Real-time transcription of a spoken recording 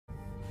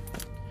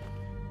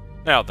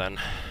Now then.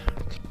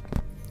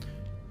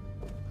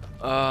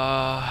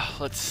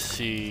 Let's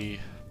see.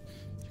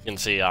 You can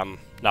see I'm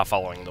not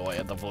following the way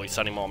of the voice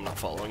anymore. I'm not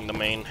following the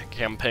main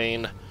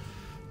campaign.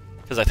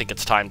 Because I think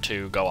it's time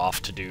to go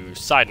off to do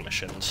side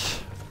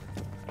missions.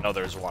 I know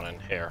there's one in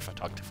here if I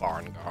talk to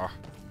Farengar.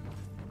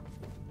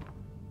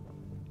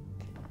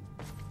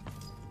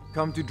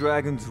 Come to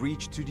Dragon's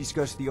Reach to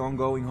discuss the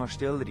ongoing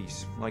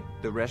hostilities, like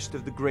the rest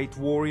of the great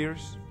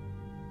warriors?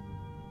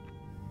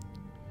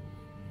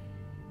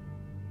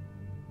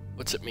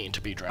 What's it mean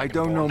to be Dragonborn? I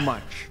don't know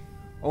much.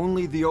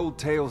 Only the old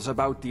tales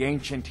about the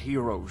ancient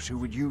heroes who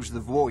would use the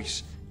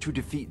voice to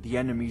defeat the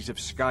enemies of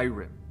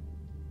Skyrim.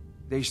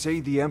 They say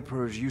the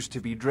emperors used to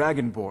be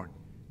Dragonborn,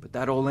 but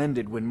that all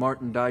ended when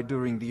Martin died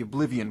during the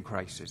Oblivion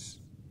Crisis.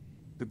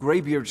 The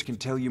Greybeards can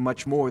tell you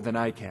much more than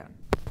I can.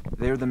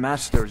 They're the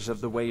masters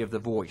of the way of the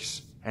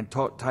voice, and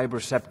taught Tiber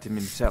Septim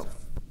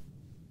himself.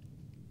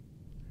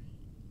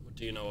 What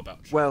do you know about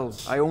shouts? Well,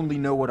 I only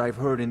know what I've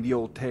heard in the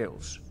old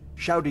tales.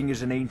 Shouting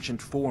is an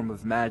ancient form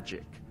of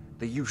magic,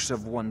 the use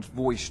of one's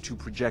voice to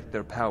project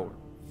their power.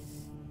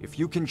 If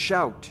you can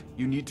shout,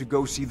 you need to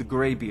go see the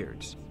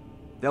Greybeards.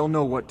 They'll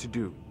know what to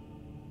do.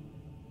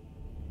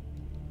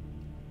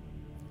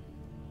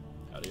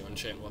 How do you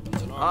enchant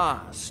weapons and armor?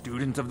 Ah,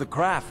 student of the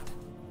craft.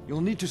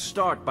 You'll need to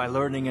start by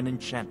learning an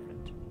enchantment.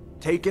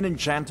 Take an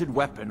enchanted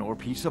weapon or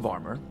piece of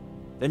armor,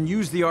 then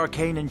use the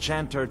arcane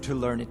enchanter to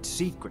learn its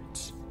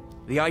secrets.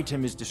 The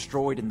item is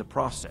destroyed in the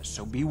process,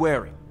 so be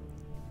wary.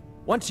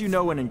 Once you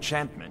know an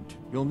enchantment,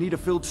 you'll need a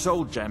filled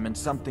soul gem and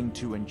something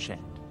to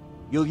enchant.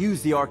 You'll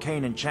use the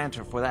arcane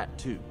enchanter for that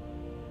too.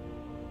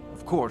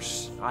 Of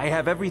course, I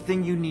have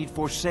everything you need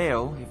for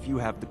sale if you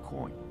have the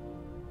coin.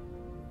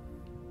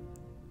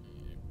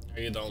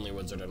 Are you the only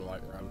wizard in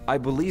Whiterun? I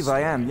believe I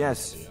am,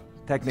 yes.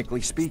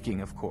 Technically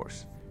speaking, of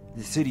course.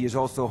 The city is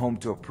also home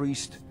to a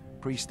priest,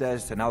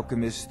 priestess, an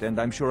alchemist, and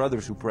I'm sure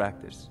others who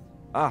practice.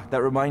 Ah,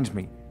 that reminds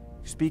me.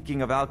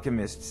 Speaking of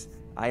alchemists,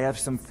 I have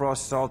some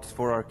frost salts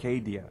for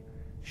Arcadia.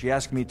 She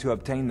asked me to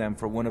obtain them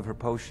for one of her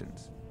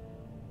potions.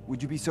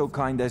 Would you be so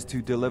kind as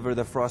to deliver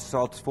the frost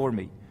salts for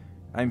me?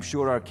 I'm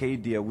sure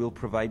Arcadia will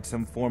provide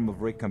some form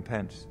of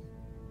recompense.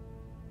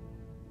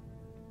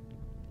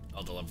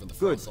 I'll deliver the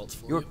Good. frost salts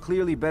for You're you.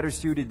 clearly better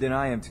suited than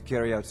I am to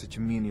carry out such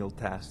a menial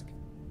task.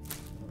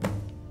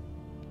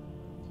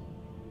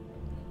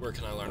 Where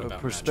can I learn A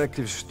about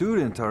prospective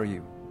student, are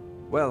you?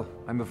 Well,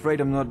 I'm afraid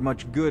I'm not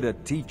much good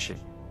at teaching.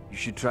 You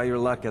should try your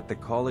luck at the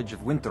College of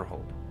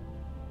Winterhold.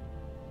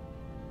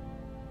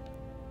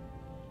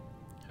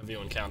 magic? Have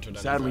you encountered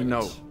any Sadly,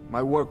 no. dragons?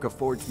 My work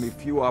affords me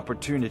few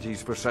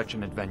opportunities for such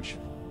an adventure.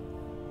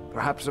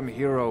 Perhaps some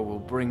hero will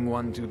bring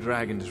one to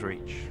Dragon's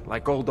Reach,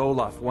 like old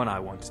Olaf one I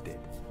once did.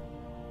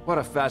 What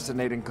a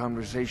fascinating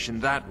conversation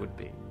that would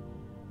be.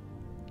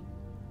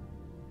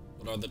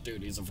 What are the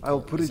duties of a I'll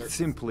court put it wizard?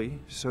 simply,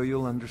 so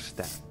you'll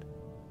understand.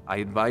 I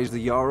advise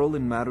the Jarl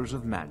in matters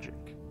of magic.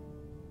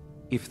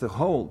 If the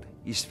Hold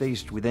is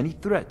faced with any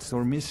threats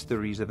or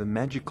mysteries of a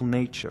magical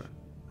nature,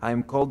 I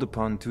am called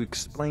upon to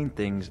explain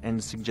things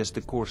and suggest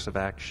a course of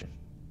action.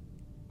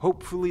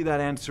 Hopefully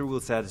that answer will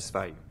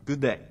satisfy you.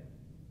 Good day.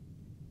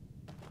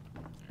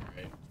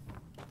 Alright.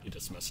 You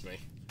dismissed me.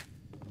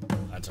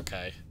 That's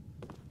okay.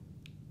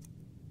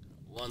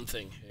 One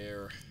thing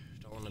here.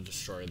 Don't want to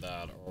destroy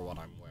that or what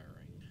I'm wearing.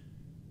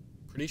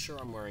 Pretty sure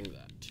I'm wearing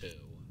that too.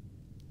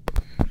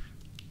 Do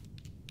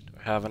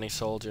I have any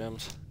soul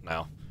gems?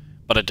 No.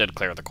 But it did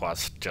clear the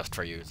quest just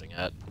for using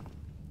it.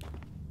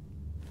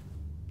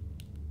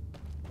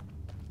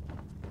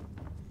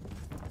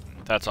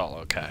 That's all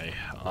okay.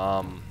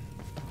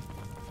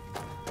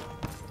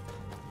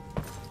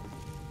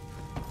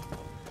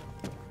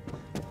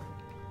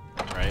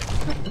 Right.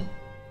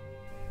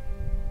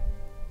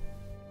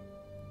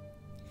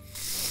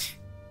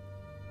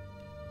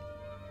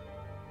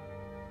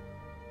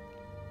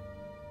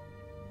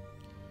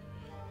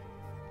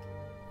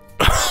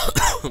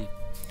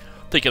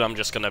 Thinking I'm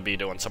just gonna be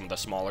doing some of the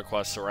smaller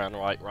quests around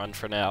Whiterun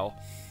for now,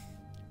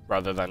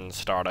 rather than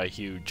start a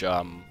huge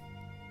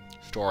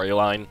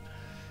storyline.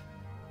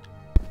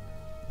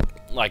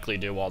 Likely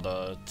do all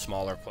the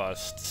smaller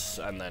quests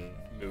and then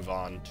move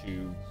on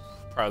to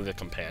probably the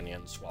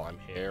companions while I'm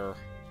here.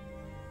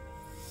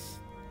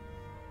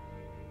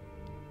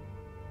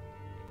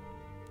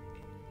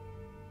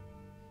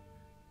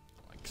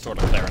 Like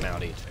sort of clearing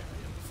out each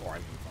area before I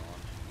move on.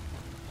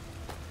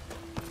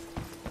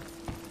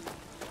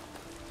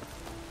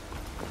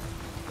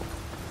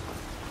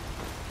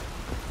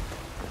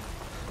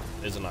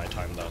 It is a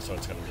nighttime though, so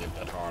it's going to be a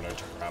bit harder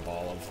to grab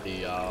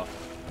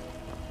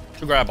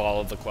all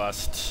of the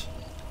quests.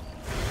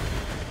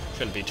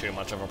 Shouldn't be too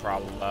much of a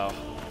problem though.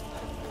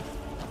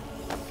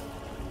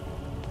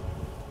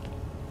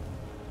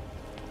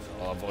 So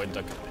I'll avoid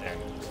the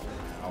companions for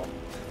now.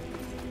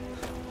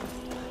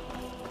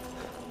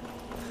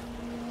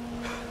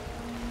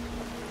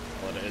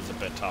 Well, it is a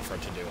bit tougher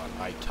to do at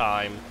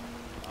nighttime.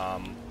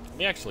 Let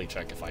me actually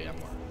check if I am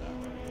wearing that.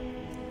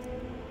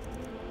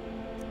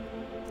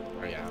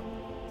 Oh yeah.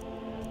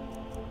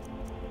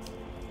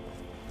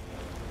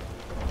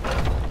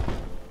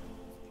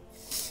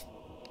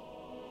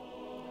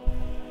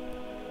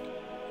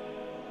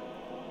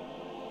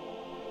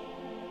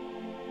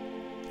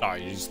 I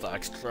use the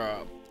extra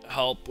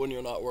help when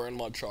you're not wearing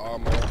much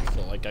armor,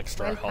 so like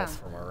extra Welcome. health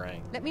from a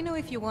ring. Let me know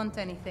if you want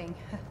anything.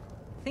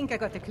 Think I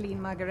got a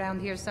clean mug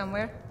around here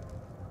somewhere.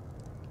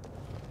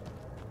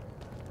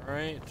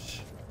 Right.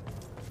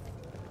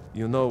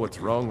 You know what's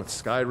wrong with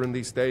Skyrim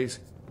these days?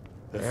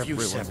 A few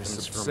Everyone's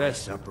seconds for my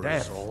obsessed with supper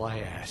is death. all I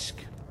ask.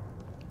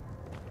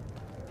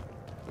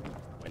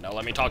 Wait, now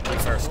let me talk to you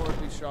first.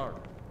 Sword be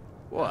sharp.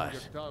 What?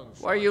 Your tongue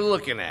Why are you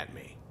looking at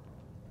me?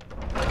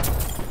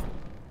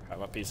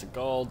 Have a piece of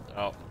gold.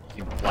 Oh,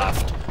 he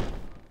left.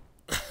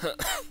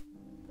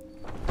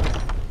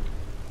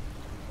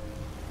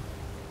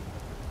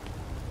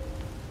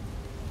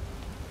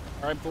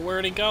 Alright, but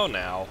where'd he go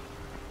now?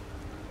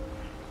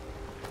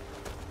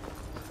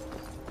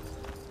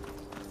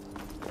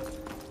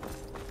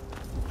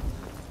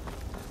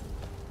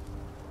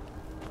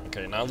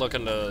 Okay, not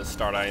looking to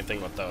start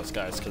anything with those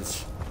guys,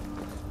 because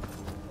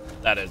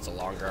that is a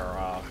longer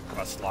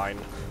quest line.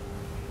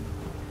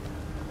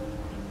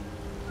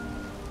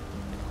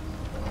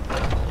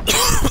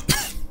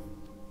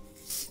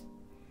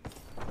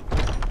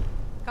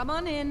 Come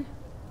on in.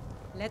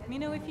 Let me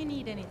know if you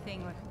need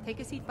anything, or take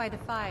a seat by the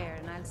fire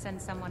and I'll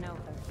send someone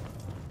over.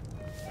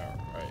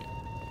 Alright.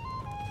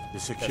 The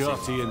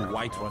security in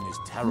Whiterun is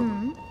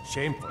terrible.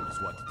 Shameful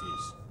is what it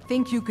is.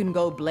 Think you can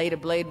go blade to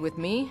blade with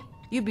me?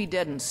 You'd be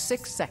dead in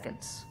 6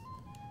 seconds.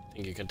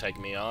 Think you can take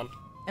me on?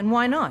 And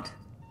why not?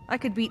 I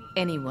could beat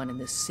anyone in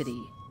this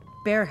city,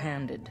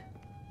 barehanded.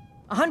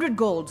 100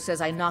 gold says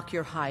I knock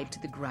your hide to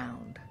the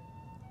ground.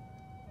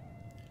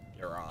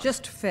 You're on.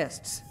 Just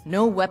fists.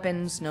 No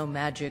weapons, no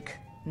magic,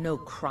 no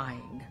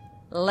crying.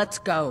 Let's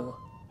go.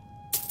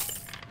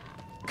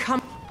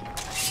 Come.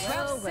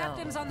 Well,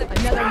 Septim's on the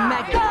another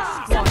maggot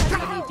squashed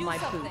beneath my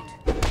boot.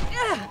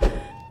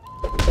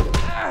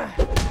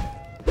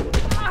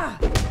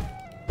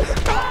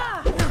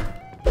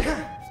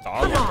 The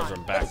armor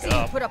doesn't back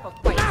up. Put up a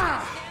fight.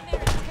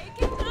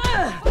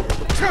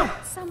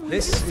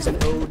 This is an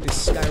ode to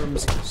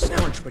Skyrim's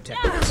staunch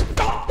protectors.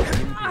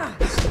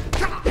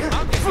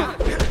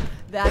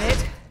 That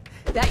it?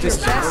 That your This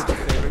is best? my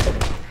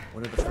favorite.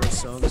 One of the first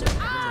songs I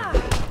ever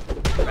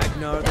learned.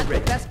 Ragnar the That's the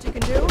Red. best you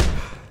can do?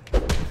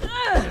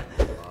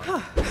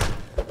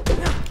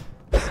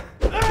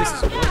 This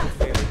is my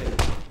favorite and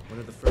one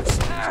of the first songs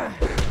I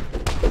ever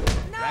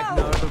learned.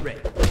 Ragnar the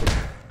Red.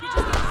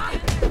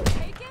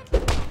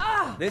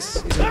 This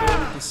is an ode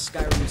to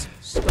Skyrim's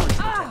staunch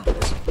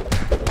protectors.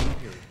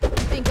 You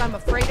think I'm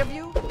afraid of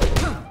you?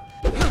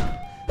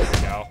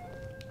 Go.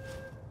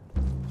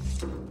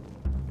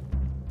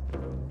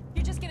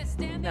 You're just gonna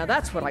stand Now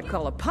that's what I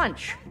call a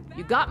punch.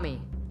 You got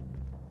me.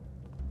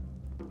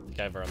 I think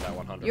I've earned that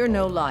 100. You're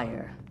no gold.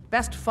 liar.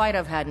 Best fight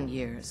I've had in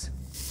years.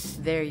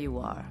 There you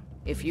are.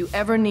 If you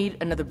ever need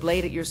another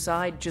blade at your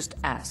side, just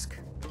ask.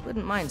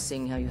 Wouldn't mind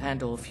seeing how you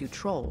handle a few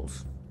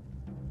trolls.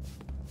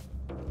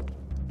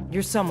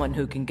 You're someone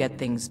who can get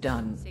things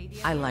done.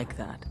 I like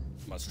that.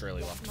 Must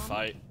really love to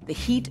fight. The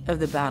heat of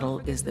the battle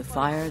is the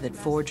fire that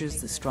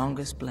forges the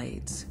strongest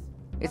blades.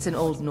 It's an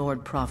old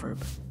Nord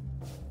proverb.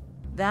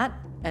 That,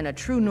 and a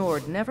true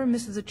Nord never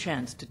misses a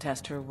chance to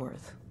test her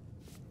worth.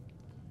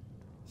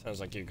 Sounds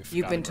like you.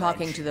 You've been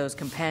talking to those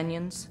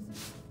companions?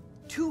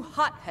 Too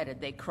hot-headed,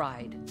 they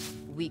cried.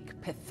 Weak,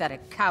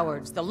 pathetic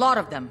cowards, the lot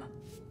of them.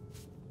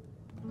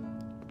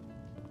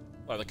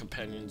 Why the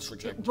companions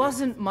reject It you?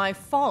 wasn't my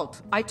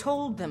fault. I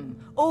told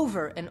them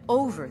over and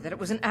over that it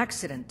was an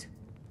accident.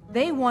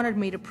 They wanted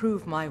me to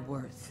prove my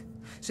worth.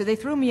 So they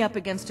threw me up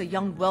against a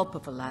young whelp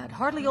of a lad,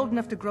 hardly old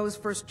enough to grow his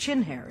first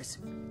chin hairs.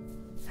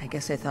 I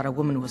guess I thought a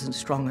woman wasn't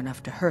strong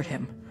enough to hurt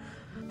him.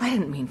 I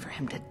didn't mean for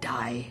him to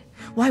die.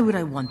 Why would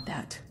I want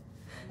that?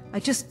 I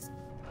just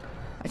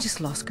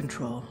lost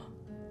control.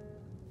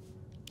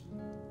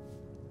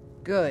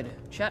 Good.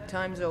 Chat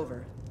time's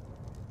over.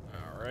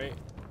 Alright.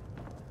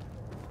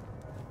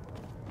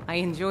 I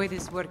enjoy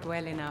this work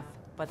well enough,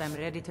 but I'm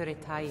ready to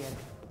retire.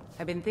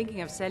 I've been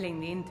thinking of selling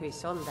the into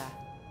Isolda.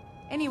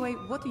 Anyway,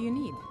 what do you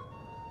need?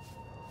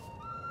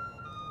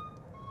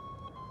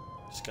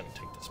 Just gonna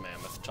take this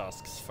mammoth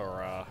tusks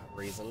for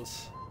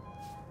reasons.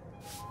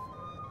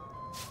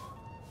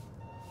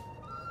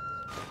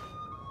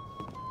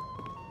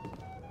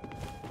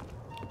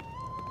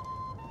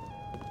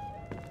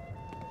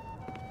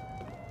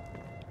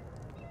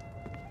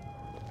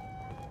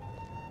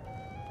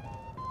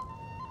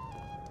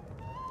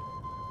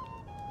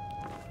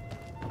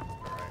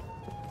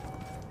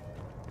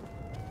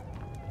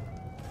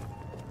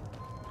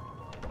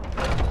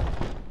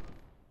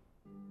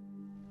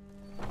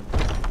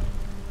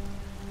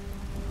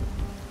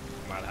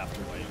 Might have to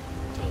wait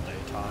till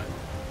daytime.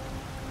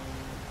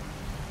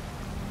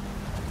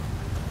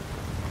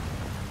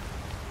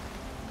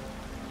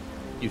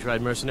 You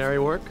tried mercenary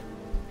work?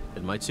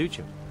 It might suit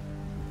you.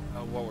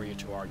 What were you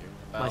two arguing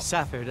about? My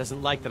Sapphire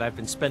doesn't like that I've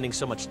been spending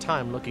so much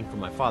time looking for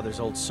my father's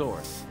old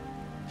sword.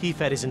 He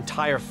fed his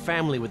entire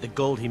family with the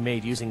gold he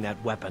made using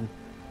that weapon.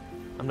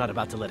 I'm not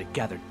about to let it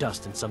gather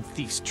dust in some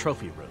thief's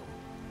trophy room.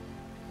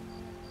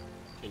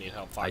 Do you need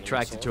help I finding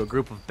tracked the it to a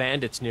group of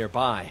bandits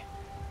nearby.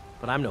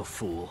 but I'm no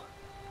fool.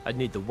 I'd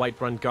need the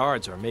Whiterun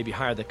guards or maybe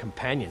hire the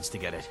companions to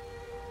get it.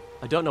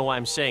 I don't know why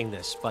I'm saying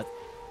this, but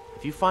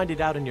if you find it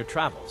out in your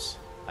travels,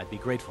 I'd be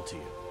grateful to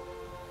you.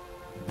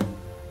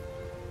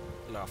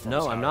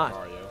 No, I'm not.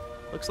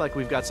 Looks like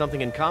we've got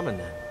something in common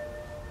then.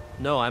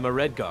 No, I'm a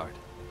Red Guard.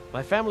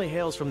 My family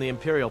hails from the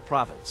Imperial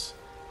Province.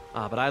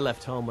 But I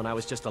left home when I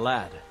was just a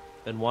lad.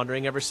 Been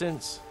wandering ever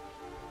since.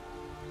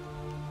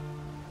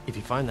 If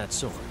you find that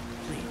sword,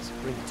 please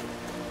bring it to me.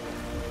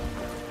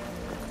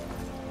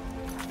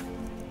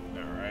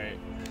 Alright.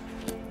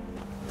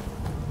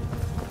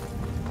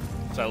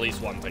 So at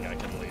least one thing I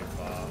can leave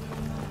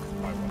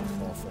my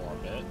room for a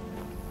bit.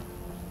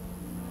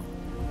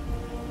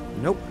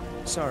 Nope.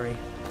 Sorry.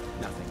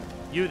 Nothing.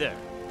 You there.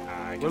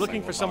 We're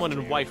looking for someone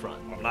in Whiterun.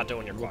 I'm not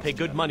doing your We'll quest pay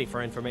good yet. money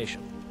for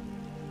information.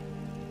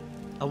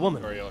 A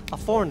woman, Where are you looking a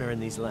foreigner in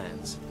these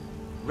lands.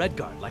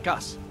 Redguard, like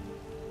us.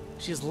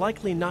 She is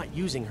likely not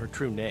using her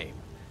true name.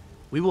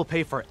 We will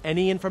pay for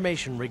any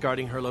information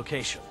regarding her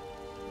location.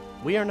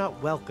 We are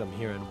not welcome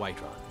here in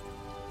Whiterun,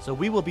 so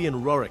we will be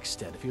in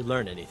Rorikstead if you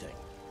learn anything.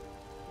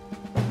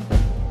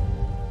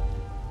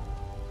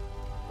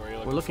 Where are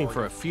you We're looking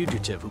for a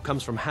fugitive who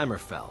comes from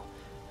Hammerfell.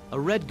 A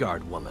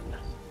Redguard woman.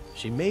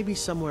 She may be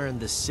somewhere in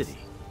this city.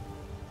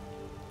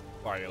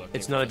 Why are you looking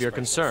It's for none of this your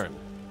person? concern.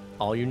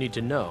 All you need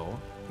to know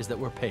is that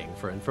we're paying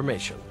for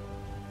information.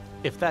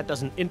 If that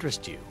doesn't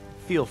interest you,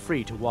 feel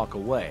free to walk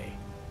away.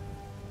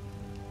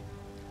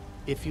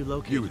 If you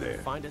locate You there.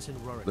 find us in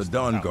Rorikstead. The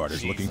Dawn Guard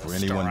is looking for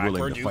Jesus, anyone Storak,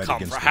 willing where'd to you fight come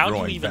against from? the How do you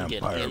growing even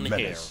get vampire in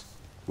menace.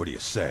 What do you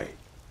say?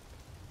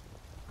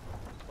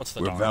 What's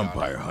the We're Dawn Guard?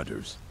 vampire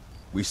hunters.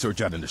 We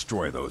search out and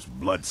destroy those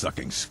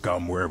blood-sucking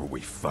scum wherever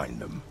we find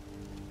them.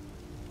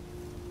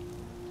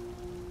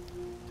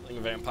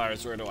 Killing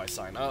vampires, where do I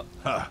sign up?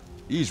 Ha!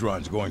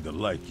 Isran's going to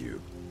like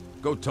you.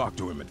 Go talk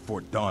to him at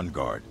Fort Dawn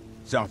Guard,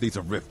 southeast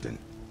of Riften.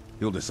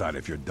 He'll decide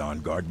if you're Dawn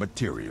Guard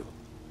material.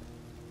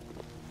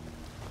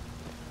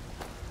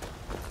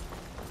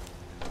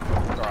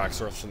 Storak's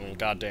worse than a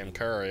goddamn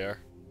courier.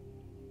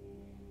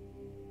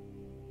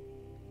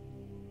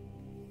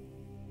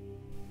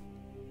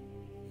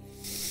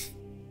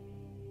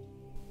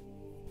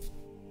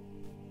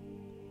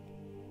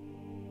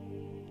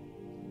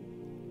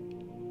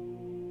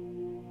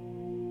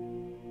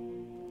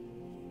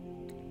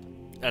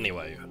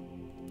 Anyway,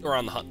 we're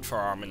on the hunt for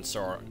Armin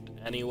Sword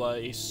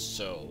anyway,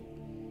 so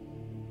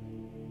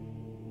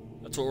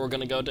that's what we're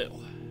gonna go do.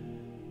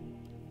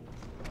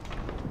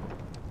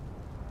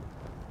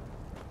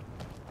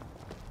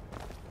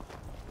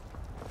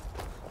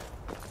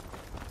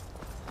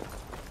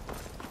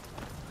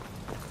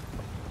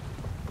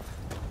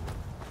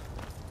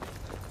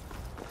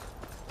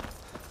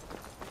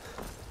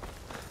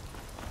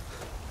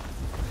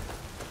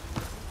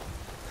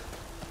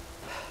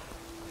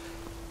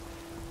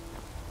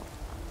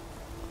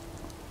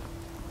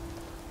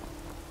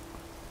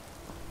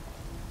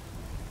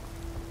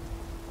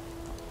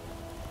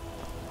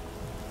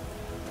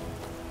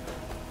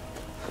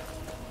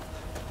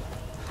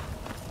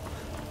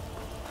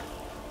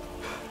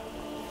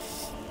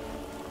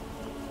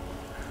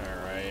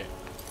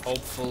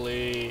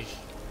 Hopefully...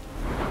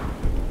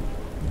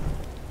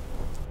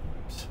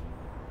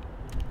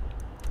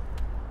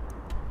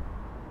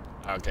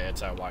 Okay,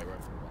 it's at White River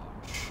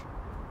Watch.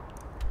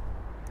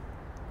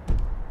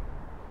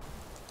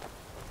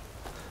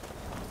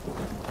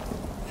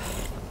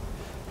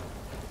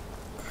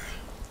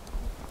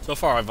 So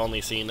far, I've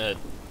only seen it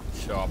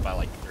show up at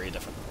like 3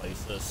 different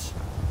places.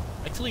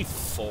 Actually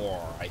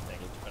 4, I think,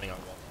 depending on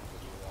what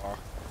level you are.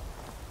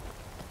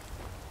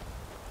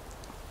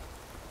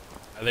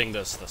 I think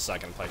this is the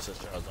second place it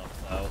shows up,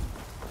 though.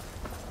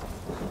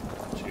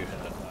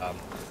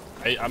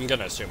 I'm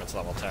gonna assume it's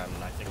level 10.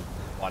 I think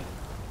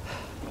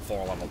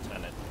before level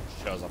 10 it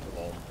shows up a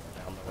little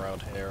down the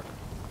road here.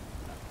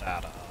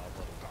 At that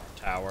little guard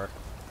tower.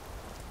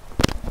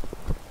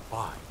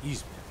 Ah,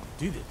 Eastman,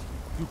 you did it.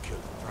 You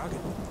killed the dragon.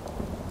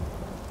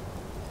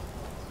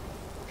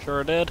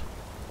 Sure did.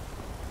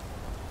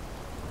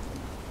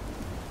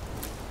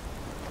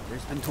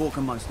 There's been talk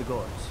amongst the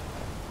guards.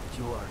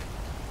 You are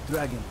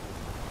dragon.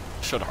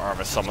 Should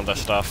harvest some of this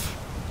stuff.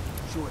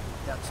 Surely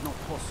that's not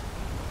possible.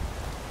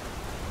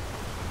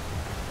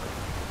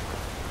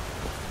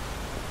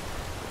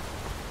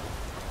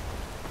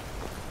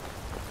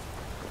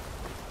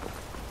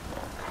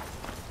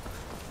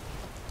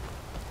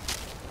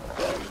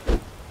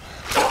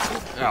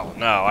 Oh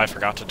no, I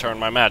forgot to turn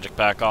my magic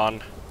back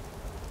on.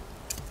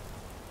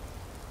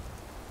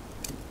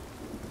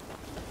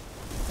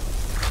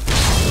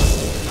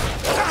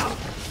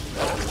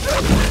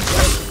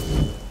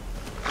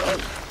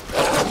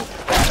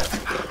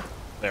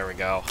 There we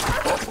go.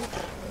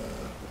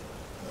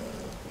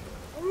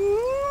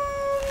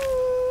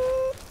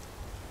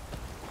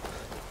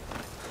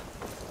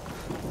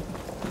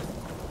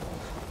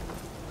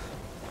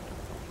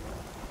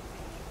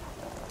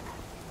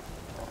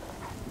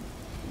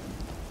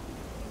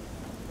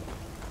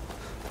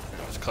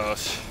 That was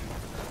close.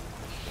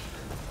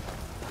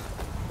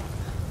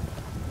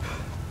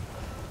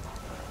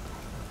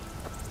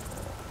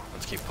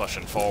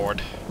 pushing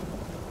forward.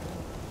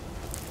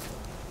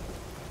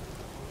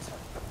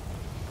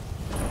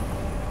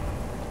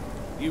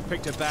 You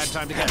picked a bad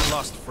time to get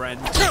lost, friend.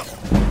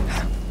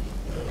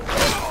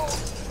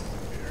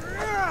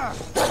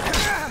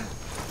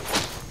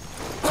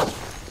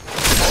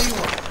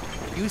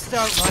 You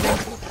start running.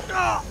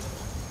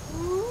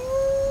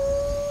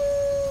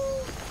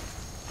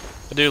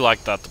 I do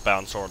like that the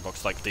bound sword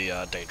looks like the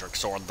Daedric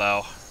sword,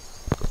 though.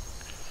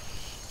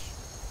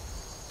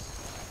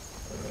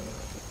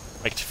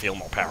 Makes you feel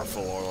more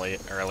powerful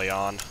early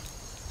on.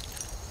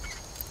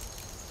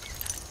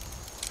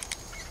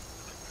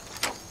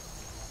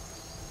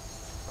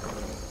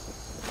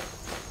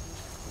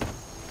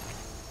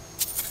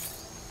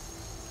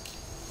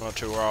 Go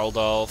to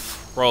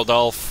Rodolph.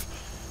 Rodolph,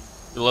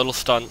 your little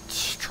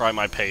stunts try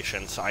my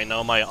patience. I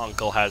know my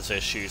uncle has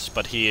issues,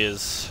 but he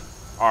is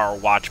our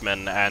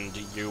watchman, and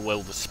you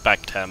will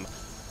respect him.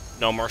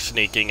 No more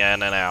sneaking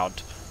in and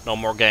out. No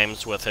more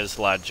games with his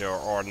ledger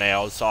or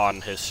nails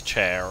on his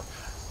chair.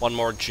 One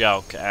more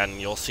joke,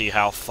 and you'll see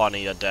how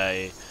funny a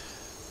day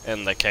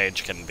in the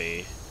cage can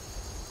be.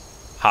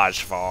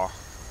 Hajvar.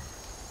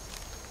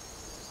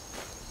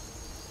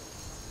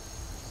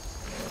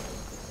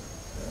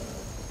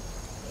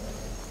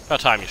 About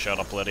time you showed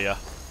up, Lydia.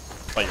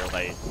 But you're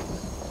late.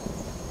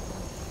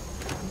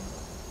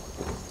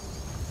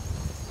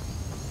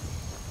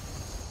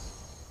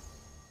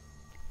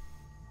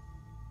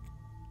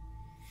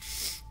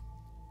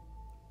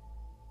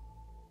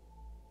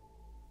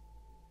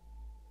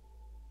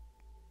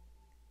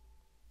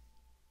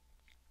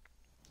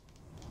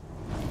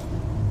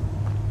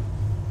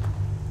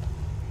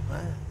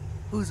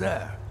 Who's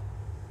there?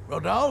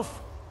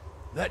 Rodolph?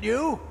 That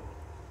you?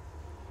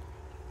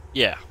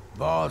 Yeah.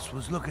 Boss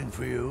was looking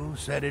for you,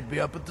 said he'd be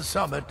up at the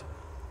summit.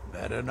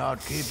 Better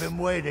not keep him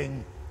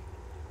waiting.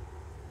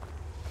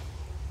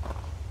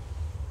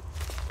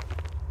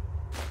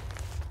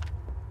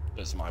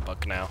 This is my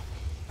book now.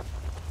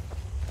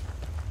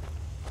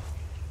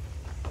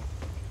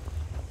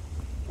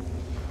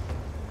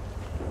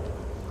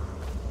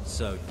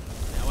 So,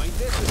 now ain't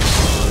this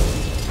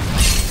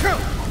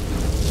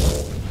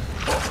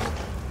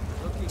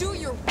Do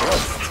your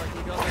worst!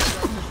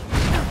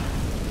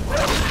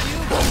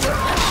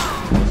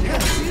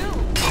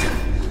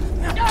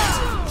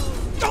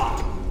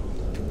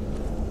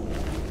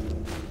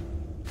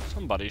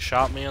 Somebody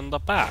shot me in the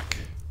back.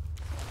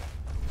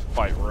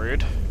 Quite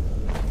rude.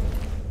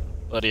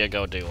 Lydia,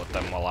 go deal with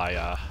them while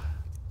I,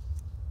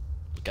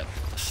 get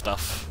the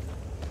stuff.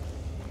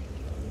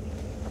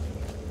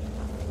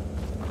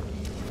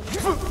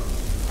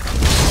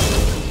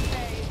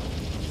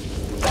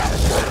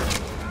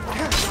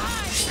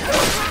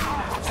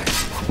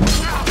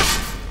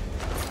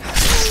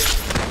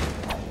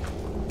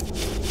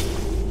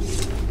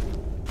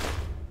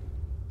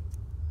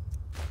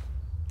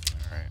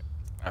 Alright.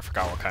 I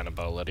forgot what kind of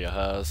bow Lydia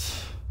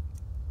has.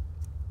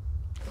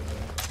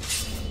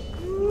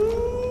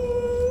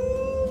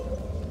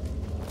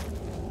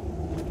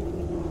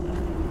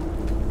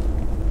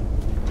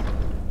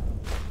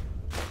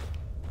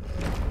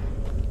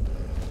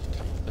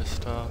 This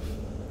stuff.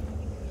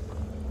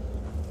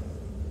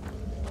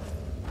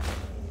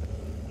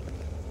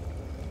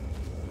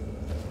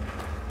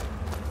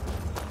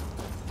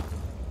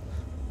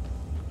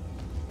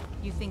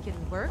 You think it'll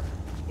work?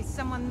 Is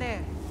someone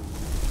there?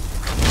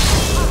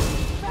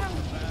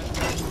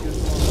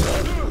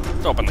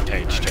 Let's open the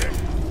cage too.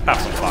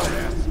 Have some fun.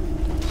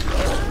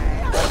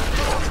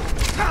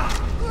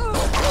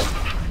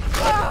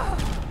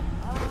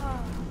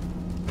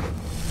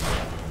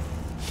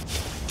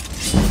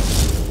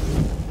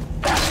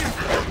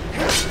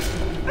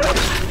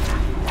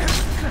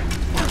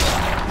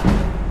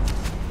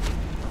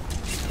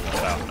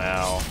 What's out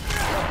now?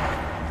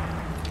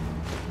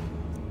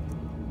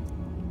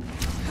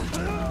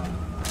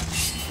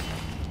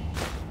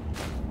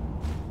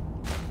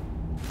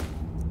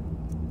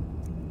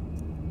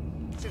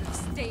 Should have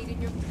stayed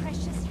in your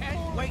precious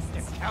home. Wait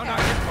to count on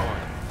your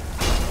coin.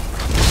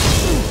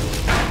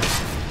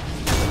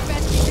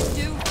 Best you can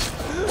do.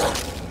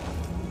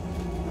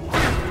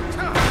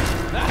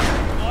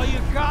 That's all you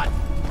got?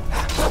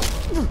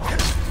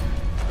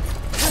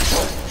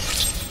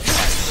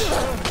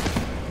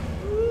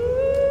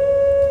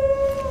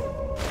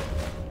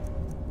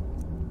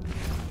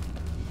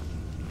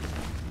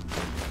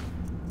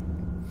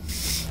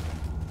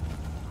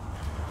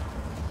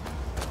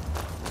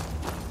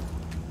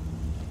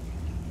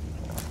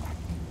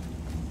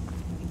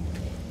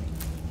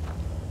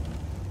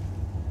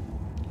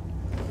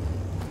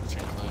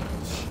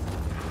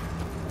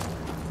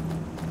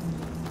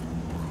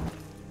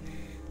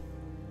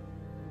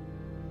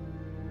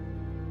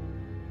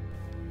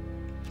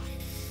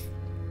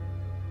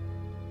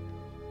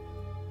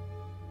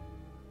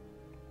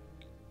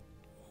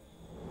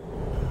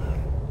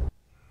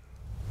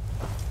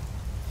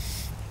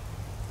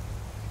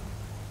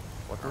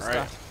 What was All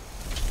right. that?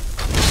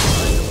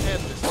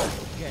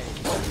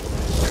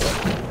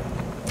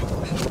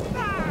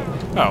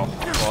 Oh,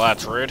 well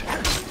that's rude.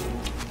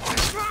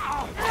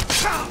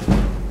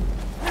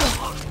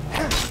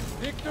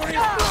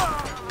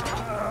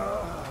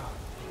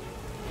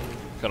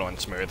 Good one,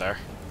 smoother.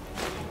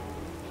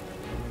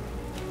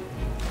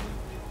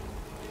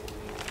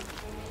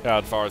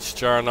 Godfar's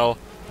journal.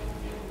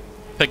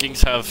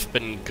 Pickings have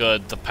been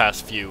good the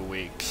past few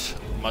weeks.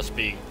 Must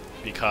be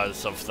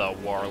because of the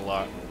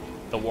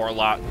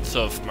warlocks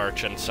of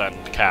merchants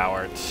and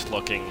cowards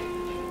looking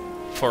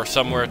for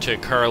somewhere to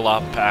curl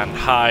up and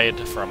hide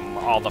from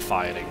all the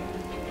fighting.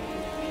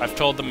 I've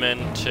told the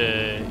men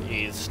to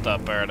ease the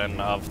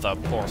burden of the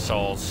poor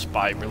souls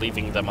by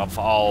relieving them of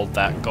all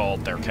that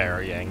gold they're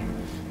carrying.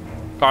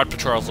 Guard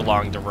patrols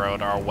along the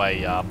road are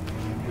way up.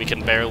 We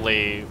can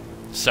barely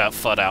set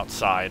foot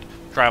outside.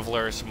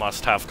 Travelers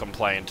must have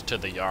complained to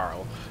the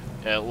Jarl.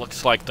 It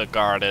looks like the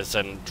guard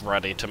isn't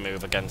ready to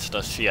move against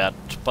us yet,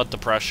 but the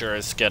pressure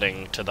is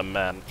getting to the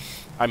men.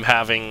 I'm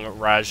having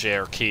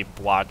Rajir keep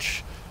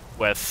watch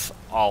with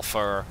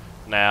Alfur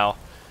now.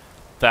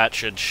 That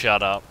should shut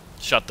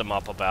them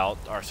up about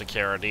our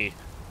security.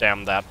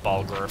 Damn that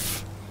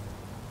Balgruuf.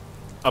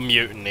 A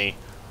mutiny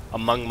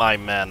among my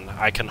men.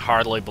 I can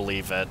hardly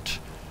believe it.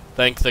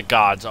 Thank the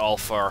gods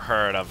Alfur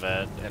heard of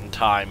it in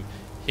time.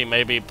 He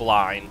may be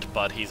blind,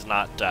 but he's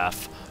not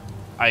deaf.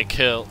 I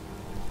killed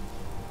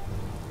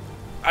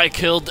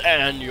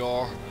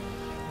Anyor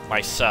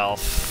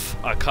myself.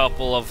 A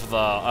couple of the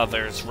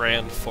others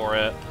ran for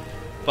it,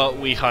 but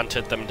we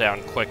hunted them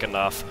down quick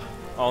enough.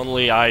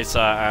 Only Isa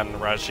and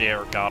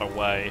Rajir got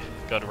away.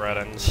 Good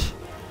riddance.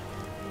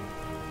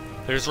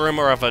 There's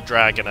rumor of a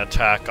dragon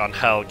attack on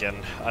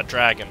Helgen. A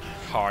dragon,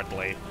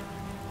 hardly.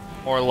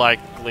 More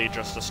likely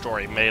just a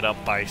story made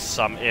up by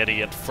some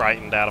idiot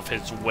frightened out of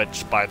his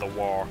wits by the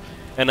war.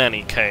 In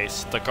any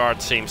case, the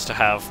guard seems to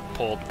have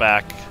pulled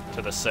back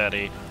to the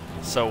city,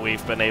 so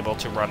we've been able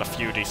to run a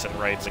few decent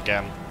raids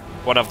again.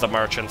 One of the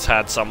merchants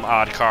had some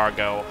odd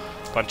cargo,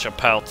 bunch of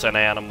pelts and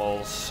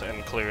animals,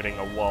 including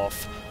a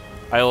wolf.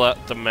 I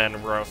let the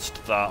men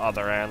roast the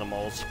other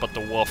animals, but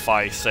the wolf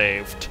I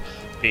saved.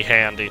 Be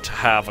handy to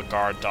have a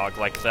guard dog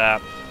like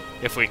that,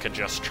 if we could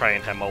just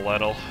train him a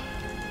little.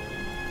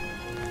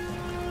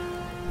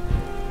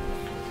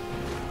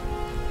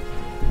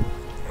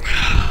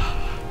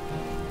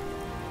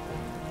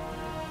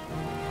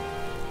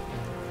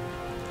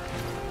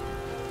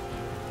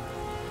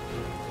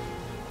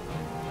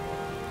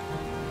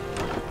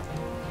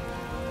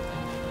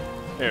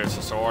 Here's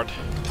the sword.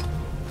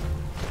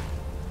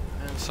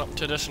 And something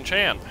to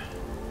disenchant.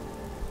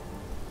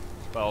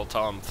 Spell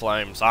Tom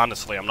Flames.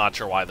 Honestly, I'm not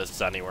sure why this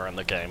is anywhere in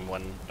the game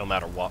when no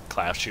matter what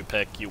class you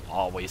pick, you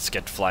always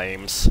get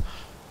flames.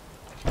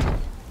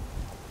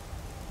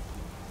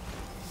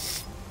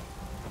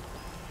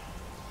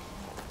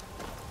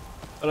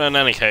 But in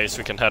any case,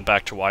 we can head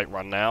back to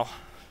Whiterun now.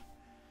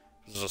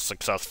 This is a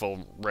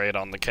successful raid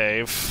on the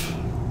cave.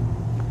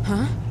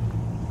 Huh?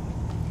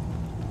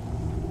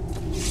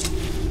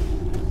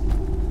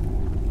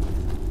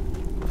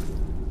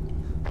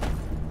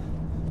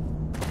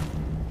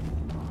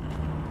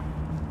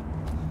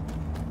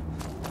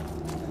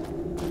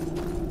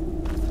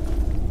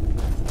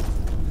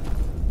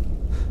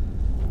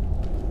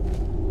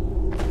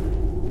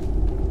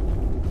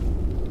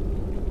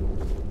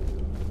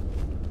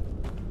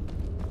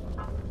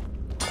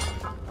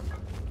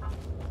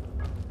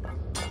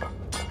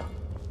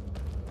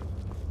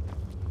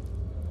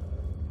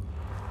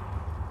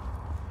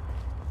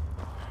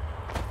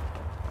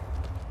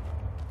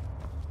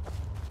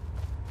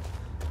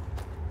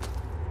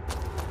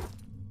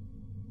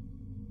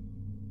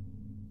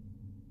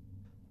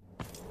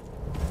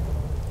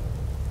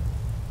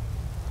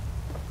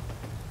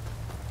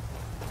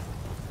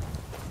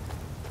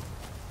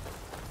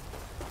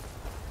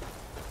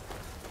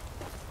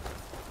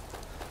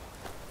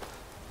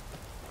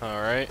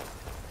 Alright.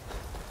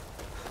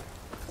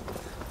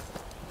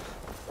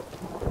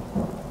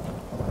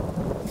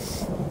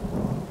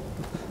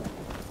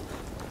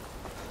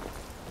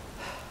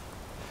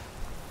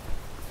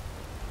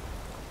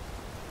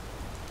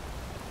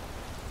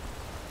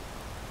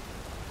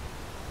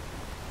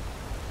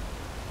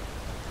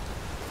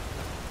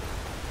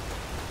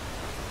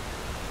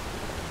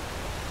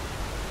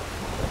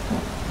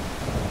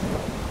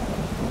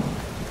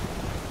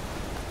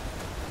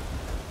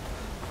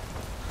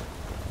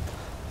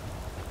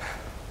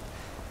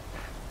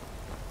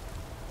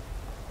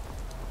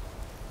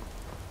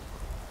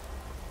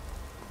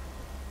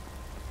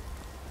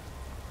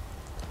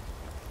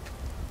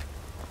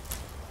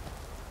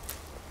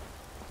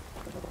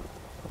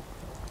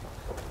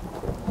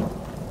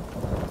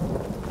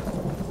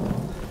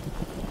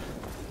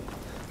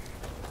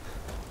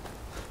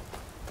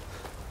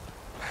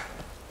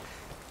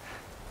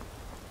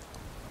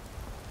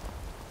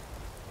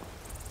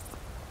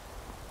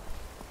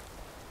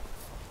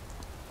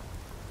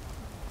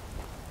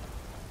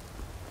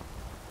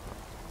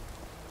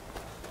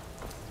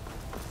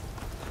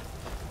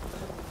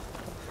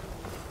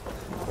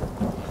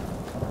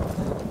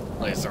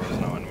 At least there was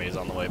no enemies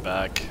on the way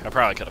back. I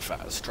probably could have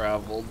fast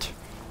traveled.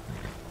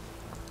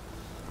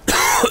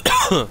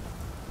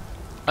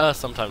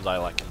 Sometimes I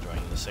like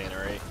enjoying the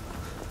scenery.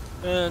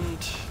 And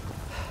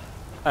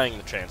having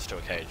the chance to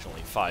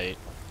occasionally fight,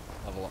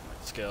 level up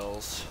my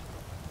skills.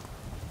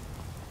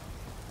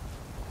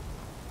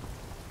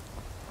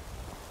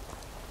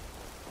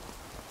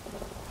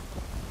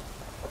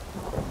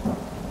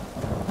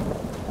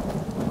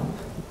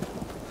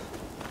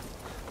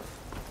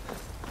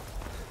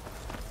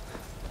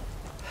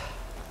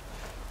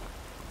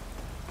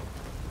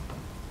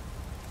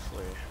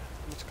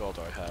 How much gold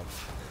do I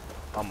have?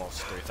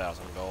 Almost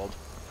 3,000 gold.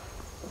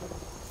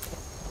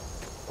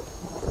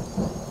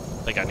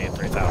 I think I need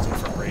 3,000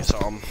 for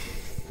Resome.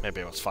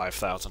 Maybe it was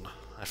 5,000.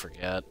 I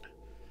forget.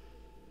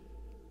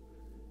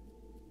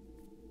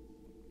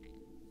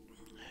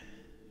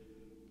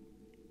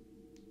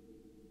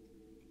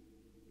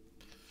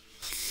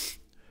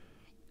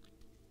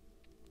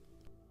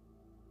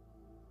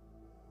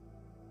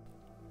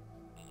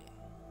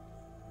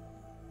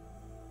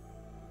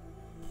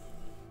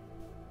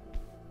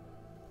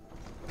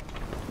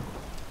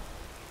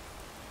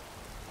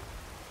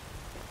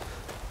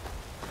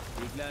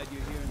 Be glad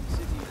you're here in the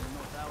city and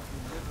not out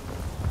in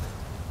Riverwood.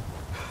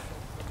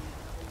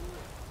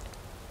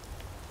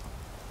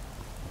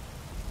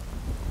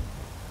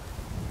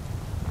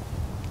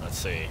 Let's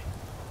see.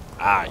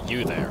 Ah,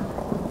 you there.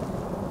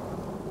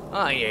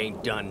 I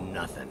ain't done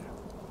nothing.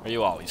 Are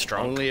you always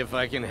drunk? Only if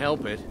I can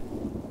help it.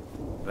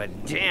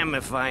 But damn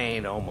if I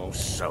ain't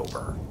almost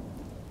sober.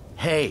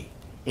 Hey,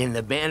 in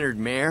the Bannered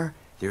Mare,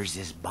 there's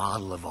this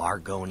bottle of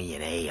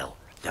Argonian ale.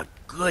 The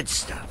good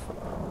stuff.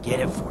 Get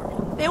it for me.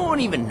 They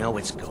won't even know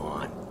it's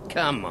gone.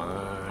 Come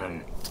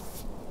on.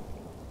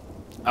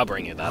 I'll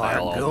bring you that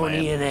ale, old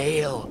man. Argonian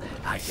ale.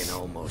 I can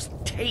almost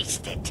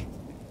taste it.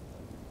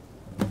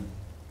 Are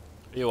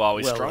you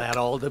always well, drunk? That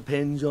all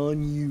depends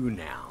on you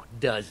now,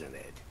 doesn't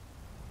it?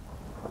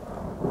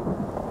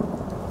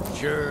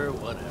 Sure,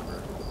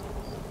 whatever.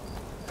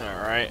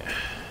 Alright.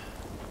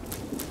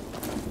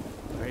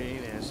 I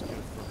ain't asking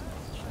for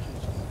much.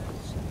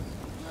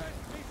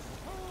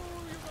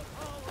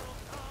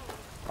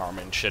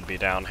 Armin should be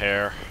down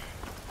here.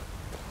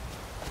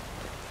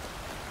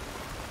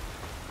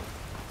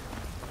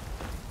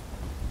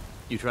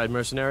 You tried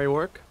mercenary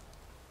work?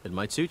 It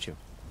might suit you.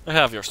 I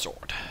have your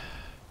sword.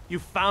 You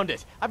found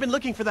it! I've been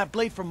looking for that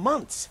blade for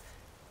months!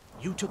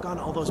 You took on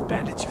all those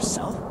bandits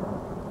yourself?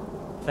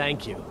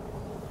 Thank you.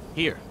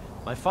 Here,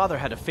 my father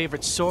had a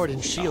favorite sword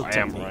and shield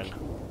technique.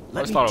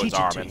 Let me teach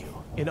it to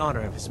you, in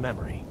honor of his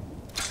memory.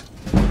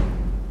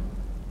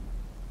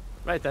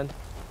 Right then.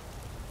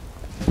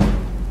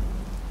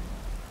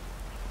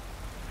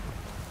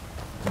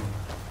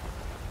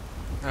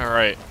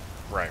 Alright.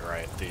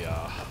 Right. The,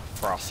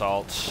 frost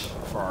salts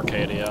for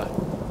Arcadia.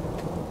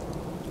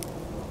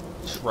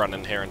 Just run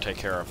in here and take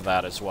care of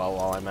that as well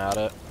while I'm at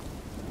it.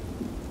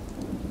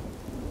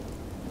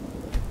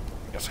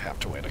 I guess I have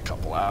to wait a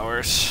couple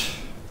hours.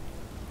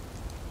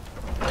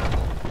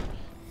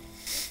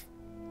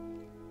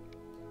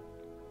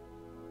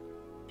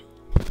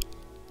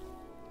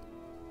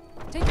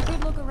 Take a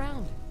good look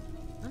around.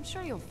 I'm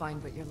sure you'll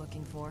find what you're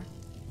looking for.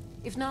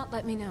 If not,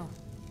 let me know.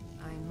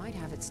 I might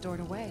have it stored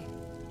away.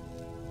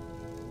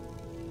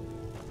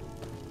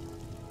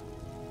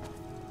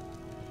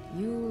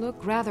 You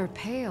look rather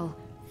pale.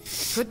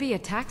 Could be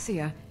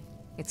ataxia.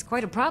 It's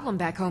quite a problem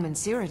back home in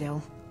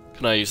Cyrodiil.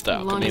 Can I use the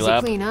As long alchemy as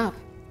lab? you clean up.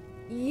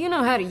 You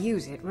know how to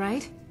use it,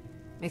 right?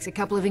 Mix a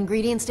couple of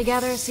ingredients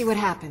together, see what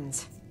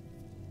happens.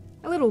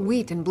 A little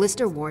wheat and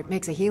blisterwort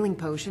makes a healing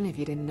potion, if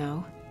you didn't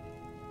know.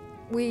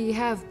 We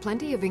have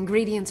plenty of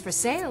ingredients for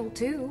sale,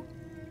 too.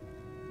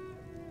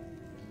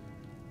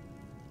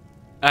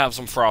 I have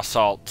some frost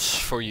salts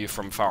for you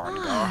from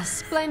Farengar. Ah,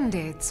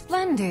 splendid,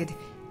 splendid.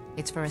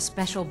 It's for a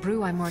special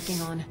brew I'm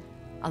working on.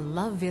 A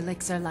love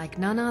elixir like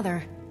none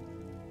other.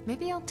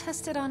 Maybe I'll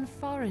test it on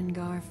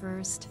Farengar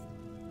first.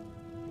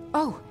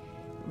 Oh,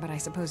 but I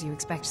suppose you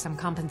expect some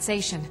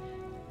compensation.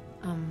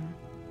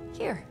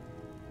 Here.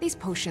 These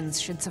potions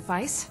should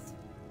suffice.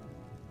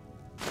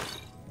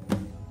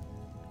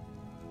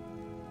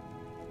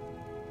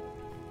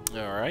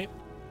 Alright.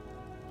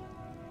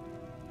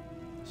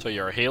 So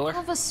you're a healer?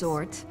 Of a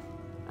sort.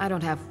 I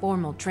don't have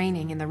formal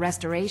training in the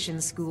restoration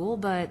school,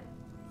 but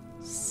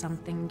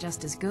something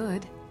just as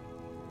good.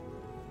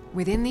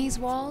 Within these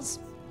walls,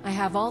 I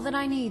have all that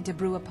I need to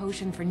brew a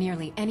potion for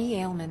nearly any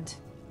ailment.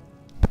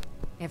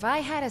 If I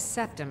had a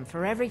septum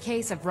for every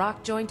case of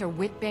rock joint or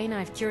whitbane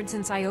I've cured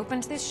since I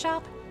opened this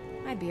shop,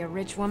 I'd be a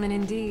rich woman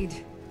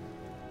indeed.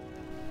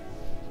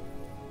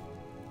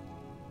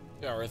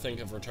 You ever think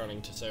of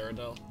returning to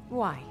Cyrodiil?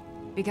 Why?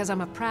 Because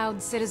I'm a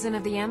proud citizen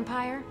of the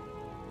Empire?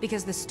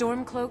 Because the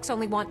Stormcloaks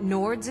only want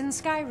Nords in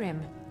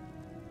Skyrim?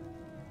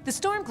 The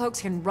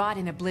Stormcloaks can rot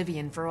in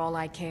oblivion for all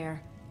I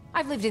care.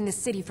 I've lived in this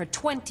city for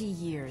 20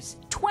 years.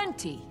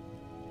 20!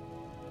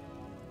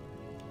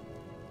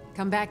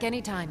 Come back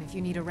anytime if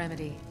you need a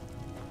remedy.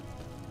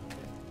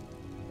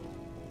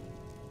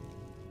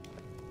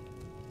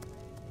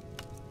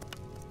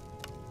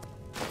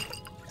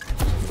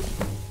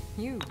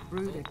 You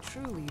brewed a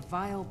truly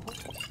vile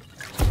poison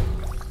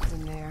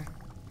in there.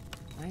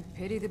 I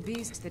pity the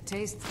beast that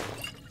tastes.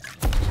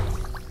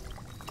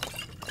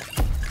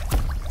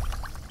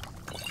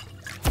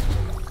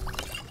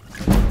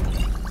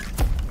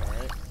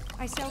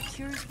 I sell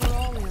cures for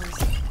all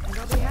ills, and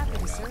I'll be happy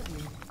to serve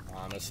you.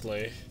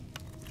 Honestly.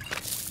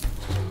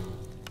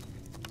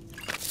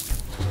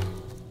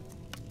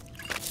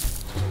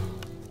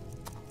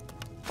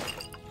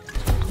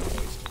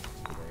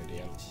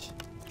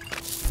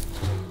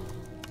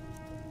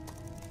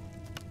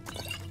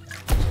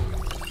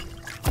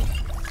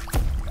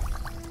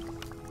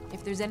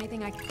 If there's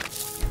anything I can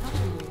help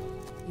you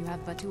with, you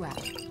have but to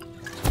ask.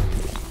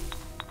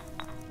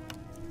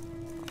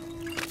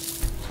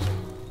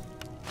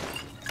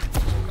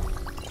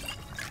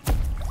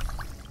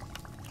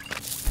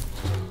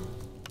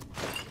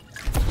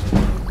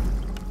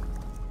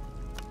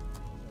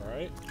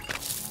 Alright.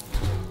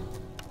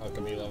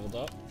 Alchemy leveled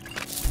up.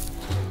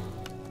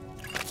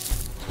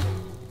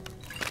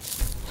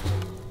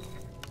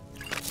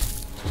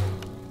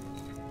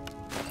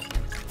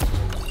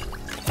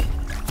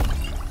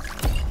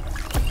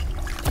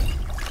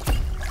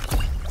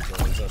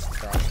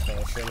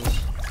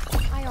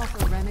 I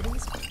offer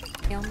remedies,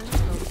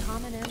 ailments, both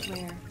common and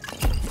rare.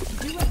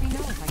 Do let me know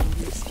if I can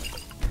use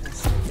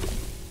this.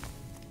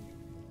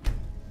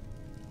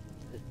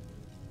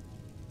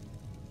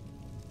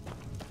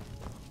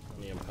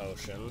 Plenty of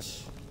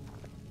potions.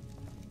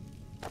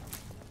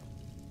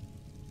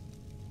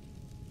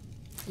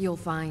 You'll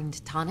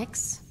find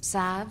tonics,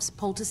 salves,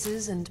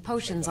 poultices, and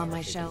potions on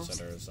my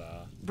shelves.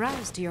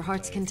 Browse to your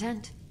heart's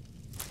content.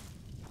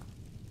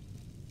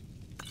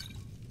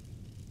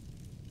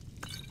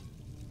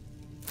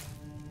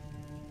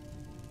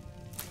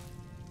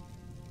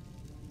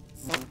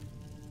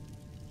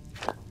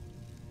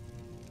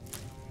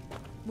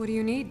 What do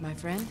you need, my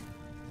friend?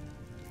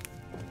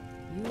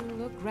 You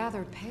look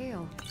rather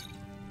pale.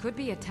 Could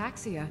be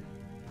ataxia.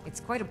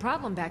 It's quite a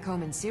problem back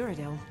home in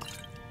Cyrodiil.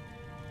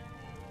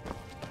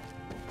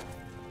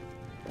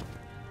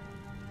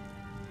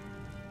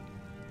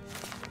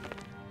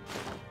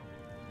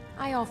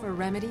 I offer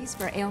remedies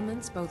for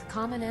ailments both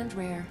common and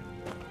rare.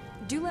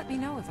 Do let me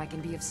know if I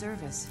can be of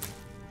service.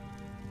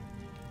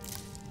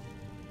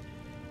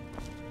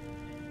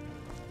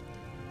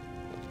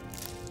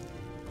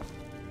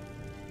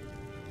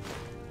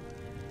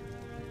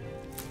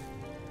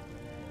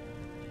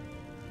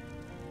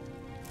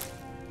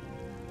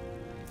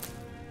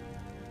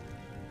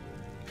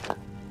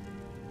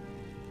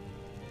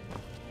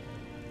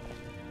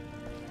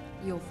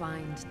 You'll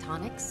find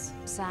tonics,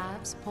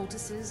 salves,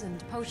 poultices,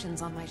 and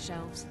potions on my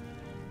shelves.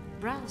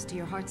 Browse to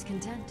your heart's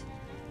content.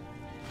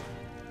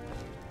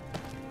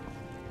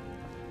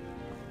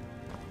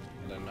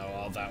 I didn't know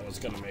all that was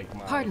gonna make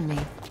my... Pardon me,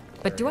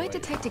 but do I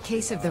detect a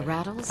case of the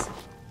rattles?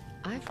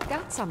 I've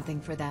got something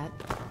for that.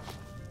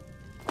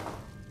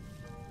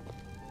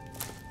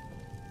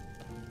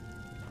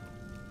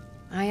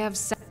 I have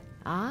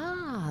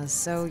Ah,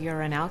 so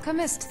you're an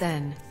alchemist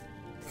then.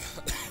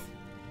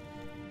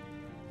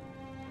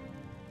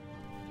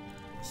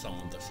 Some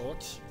of the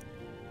sorts.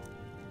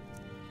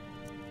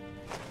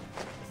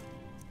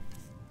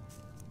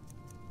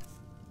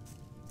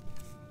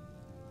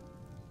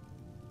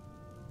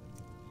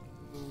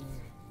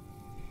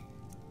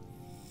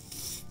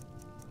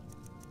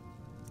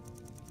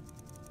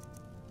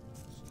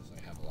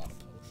 I have a lot of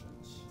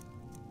potions.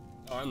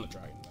 Oh, and the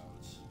dragon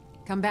bones.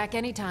 Come back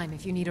anytime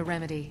if you need a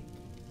remedy.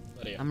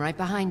 Lydia. I'm right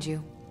behind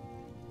you.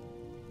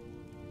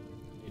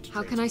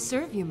 How can I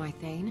serve you, my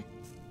Thane?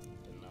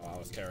 Didn't know I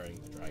was carrying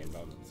the dragon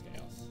bones and scales.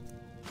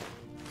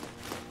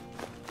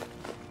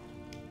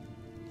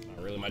 It's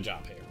not really my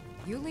job here.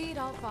 You lead,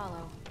 I'll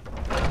follow.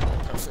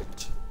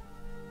 Perfect.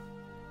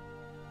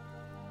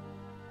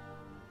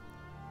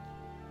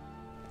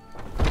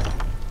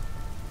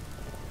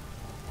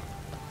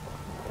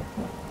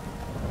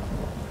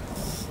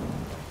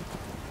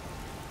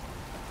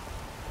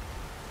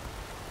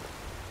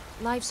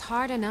 Life's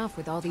hard enough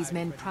with all these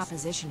men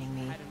propositioning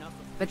me.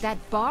 But that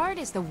bard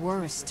is the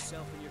worst.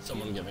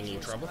 Someone giving you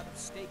trouble?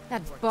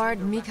 That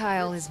bard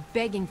Mikhail is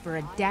begging for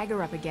a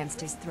dagger up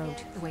against his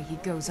throat, the way he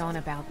goes on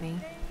about me.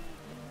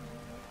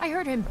 I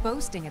heard him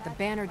boasting at the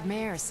Bannered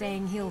Mare,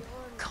 saying he'll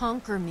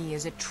conquer me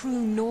as a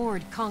true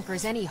Nord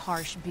conquers any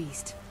harsh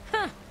beast.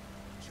 Huh!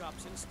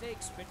 Chops and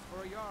steaks fit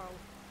for a jarl.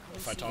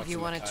 If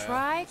you want to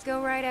try,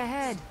 go right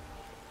ahead.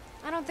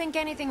 I don't think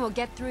anything will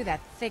get through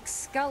that thick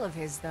skull of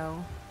his,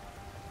 though.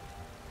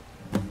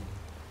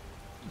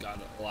 Got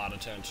a lot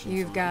of tension.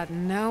 You've got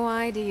no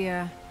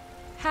idea.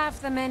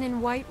 Half the men in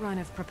Whiterun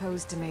have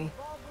proposed to me.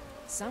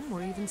 Some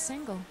were even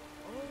single.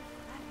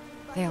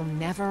 They'll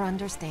never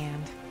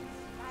understand.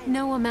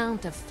 No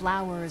amount of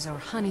flowers or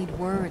honeyed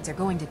words are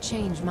going to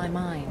change my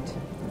mind.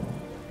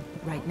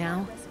 Right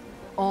now,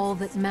 all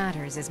that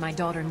matters is my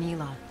daughter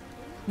Neela.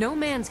 No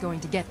man's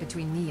going to get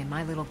between me and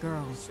my little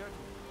girl.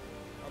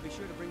 I'll be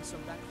sure to bring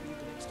some back for you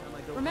the next time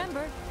I go.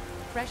 Remember,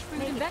 fresh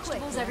fruit and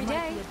vegetables every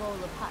day. A bowl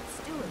of hot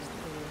stew or two.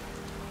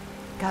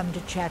 Come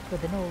to chat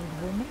with an old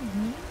woman,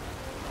 hmm?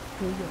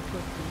 Fill your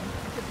cooking.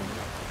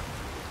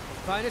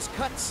 Finest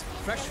cuts,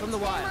 fresh from the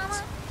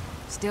wilds.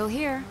 Still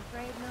here.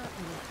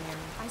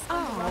 I spent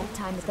a lot of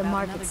time at the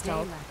market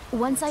stall.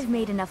 Once I've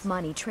made enough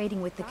money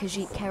trading with the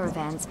Khajiit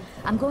caravans,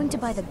 I'm going to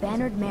buy the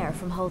bannered mare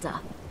from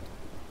Hulda.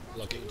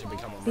 Looking to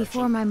become a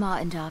Before my ma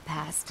and Da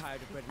passed,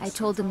 I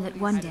told them that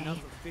one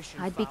day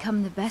I'd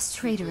become the best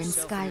trader in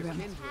Skyrim.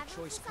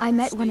 I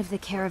met one of the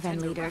caravan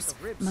leaders,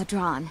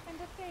 Madran.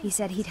 He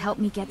said he'd help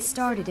me get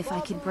started if I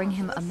could bring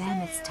him a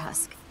mammoth's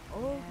tusk.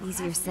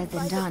 Easier said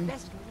than done.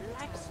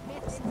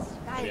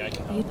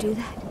 You do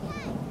that?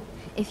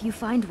 If you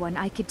find one,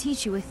 I could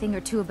teach you a thing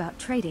or two about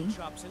trading.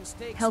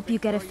 Help you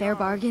get a fair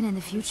bargain in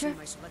the future?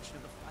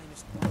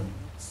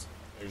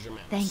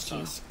 Thank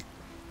you.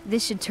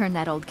 This should turn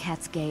that old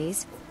cat's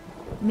gaze.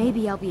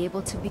 Maybe I'll be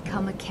able to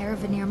become a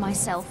caravaneer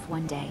myself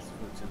one day.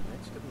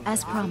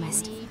 As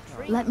promised,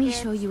 let me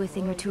show you a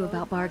thing or two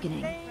about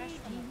bargaining.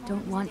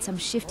 Don't want some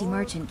shifty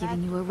merchant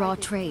giving you a raw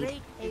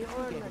trade.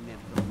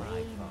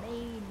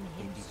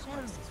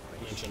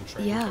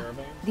 Yeah,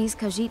 these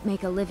Khajiit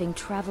make a living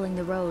traveling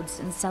the roads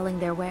and selling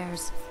their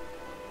wares.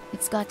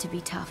 It's got to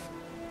be tough.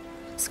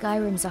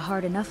 Skyrim's a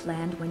hard enough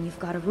land when you've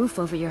got a roof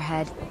over your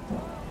head.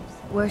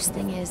 Worst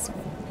thing is,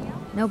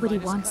 nobody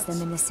wants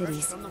them in the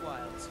cities.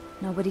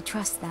 Nobody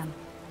trusts them.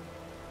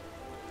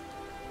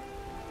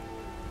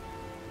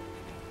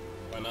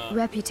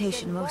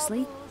 Reputation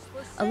mostly.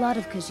 A lot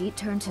of Khajiit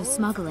turn to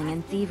smuggling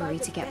and thievery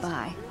to get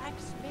by.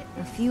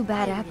 A few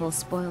bad apples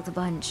spoil the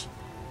bunch.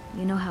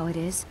 You know how it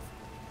is.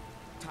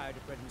 Tired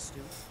of bread and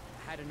stew.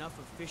 Had enough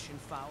of fish and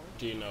fowl.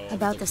 Do you know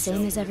About the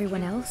same as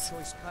everyone else.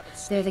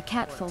 They're the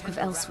catfolk of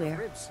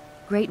elsewhere.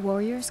 Great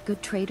warriors,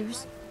 good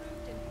traders.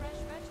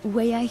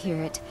 Way I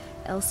hear it,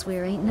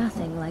 elsewhere ain't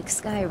nothing like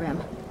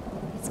Skyrim.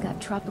 It's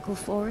got tropical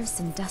forests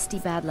and dusty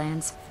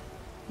badlands.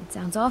 It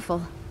sounds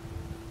awful.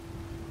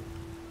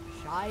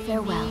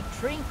 Farewell.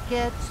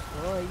 Trinkets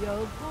for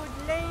your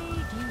good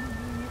lady,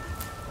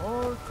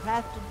 all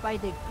crafted by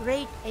the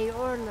great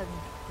Eorland.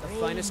 The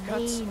finest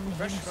cuts,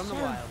 fresh from the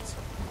wilds.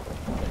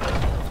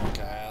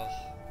 Kyle.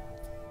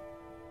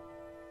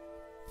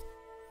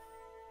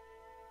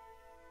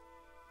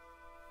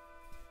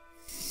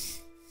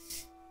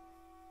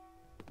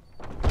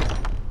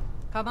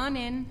 Come on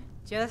in.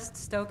 Just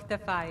stoke the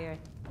fire.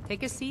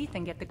 Take a seat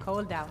and get the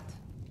cold out.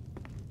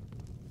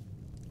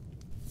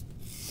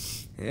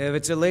 If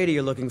it's a lady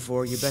you're looking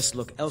for, you best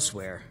look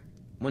elsewhere.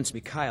 Once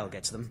Mikhail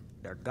gets them,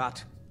 they're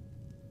got.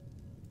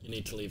 You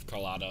need to leave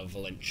Carlotta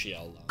Valencia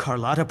alone.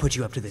 Carlotta put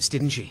you up to this,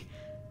 didn't she?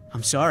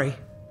 I'm sorry,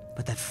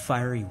 but that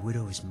fiery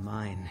widow is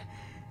mine.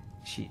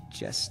 She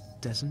just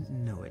doesn't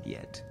know it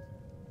yet.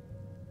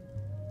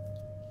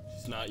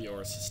 It's not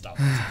yours to stop.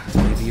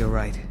 Maybe you're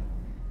right.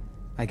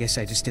 I guess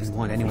I just didn't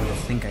want anyone to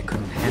think I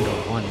couldn't handle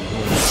one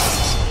woman.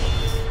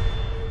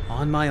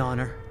 On my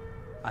honor,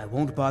 I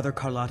won't bother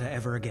Carlotta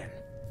ever again.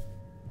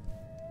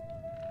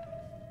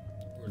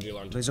 Where'd you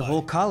learn to There's a play?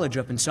 whole college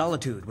up in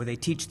Solitude where they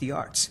teach the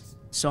arts.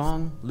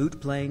 Song, lute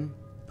playing,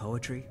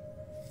 poetry.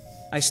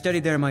 I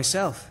studied there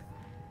myself.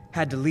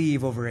 Had to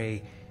leave over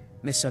a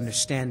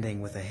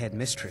misunderstanding with a head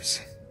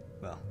mistress.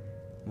 Well,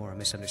 more a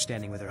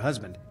misunderstanding with her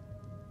husband.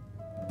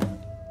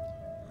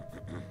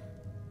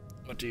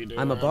 What do you do?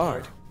 I'm a around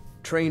bard. here?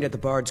 Trained at the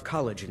Bard's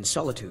College in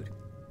Solitude.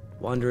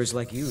 Wanderers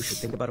like you should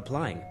think about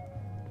applying.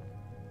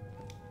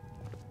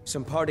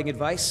 Some parting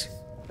advice?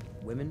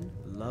 Women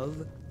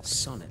love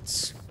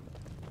sonnets.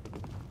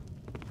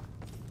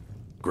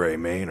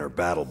 Greymane or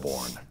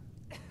Battleborn?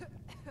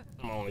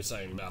 I'm only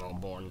saying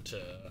Battleborn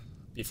to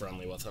be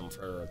friendly with him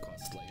for a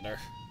request later.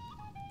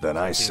 Then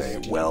I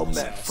say, well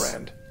met,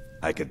 friend.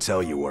 I could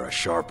tell you were a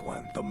sharp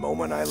one the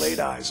moment I laid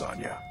eyes on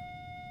you.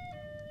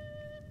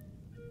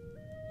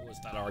 What was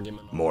that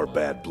argument? More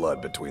bad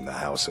blood between the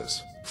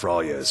houses.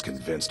 Fralya is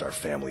convinced our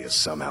family is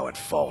somehow at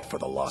fault for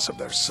the loss of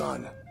their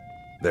son.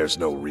 There's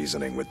no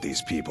reasoning with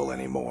these people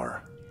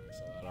anymore.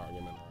 So that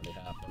argument already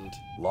happened.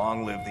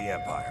 Long live the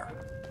Empire.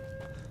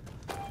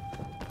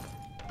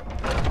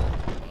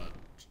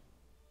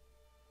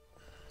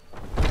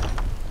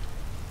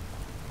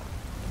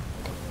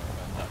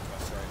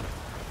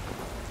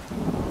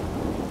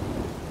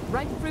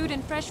 Ripe fruit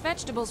and fresh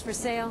vegetables for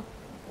sale.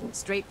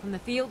 Straight from the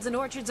fields and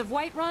orchards of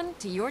Whiterun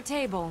to your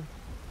table.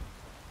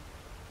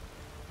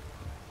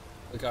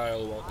 The guy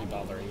won't be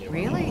bothering you.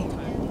 Really?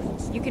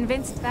 You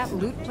convinced that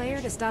lute player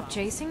to stop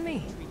chasing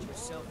me?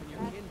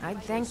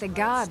 I'd thank the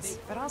gods,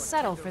 but I'll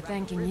settle for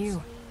thanking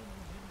you.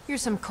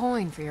 Here's some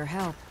coin for your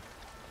help.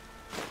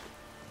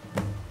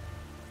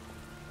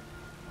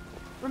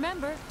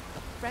 Remember,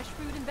 fresh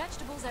fruit and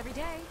vegetables every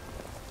day.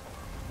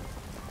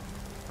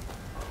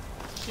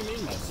 What do you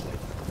mean mostly?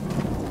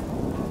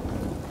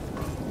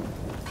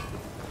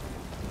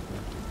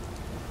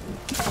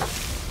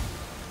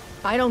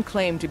 I don't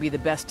claim to be the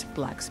best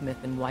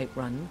blacksmith in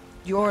Whiterun.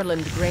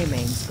 Jorland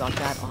Greymane's got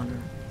that honor.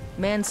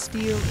 Man's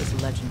steel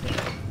is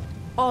legendary.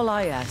 All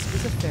I ask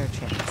is a fair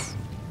chance.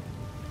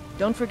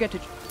 Don't forget to...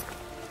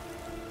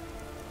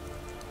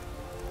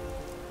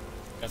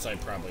 Guess I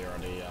probably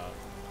already a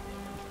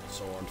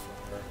sword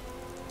for her.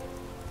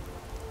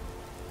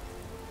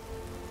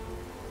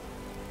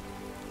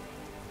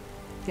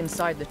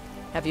 inside the...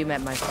 Have you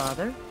met my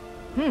father?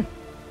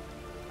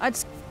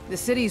 The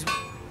city's...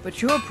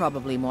 But you're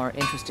probably more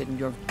interested in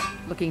your...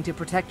 Looking to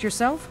protect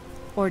yourself?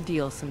 Or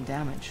deal some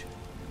damage?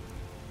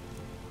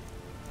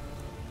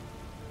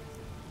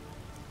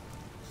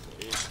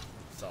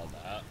 Sell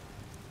that.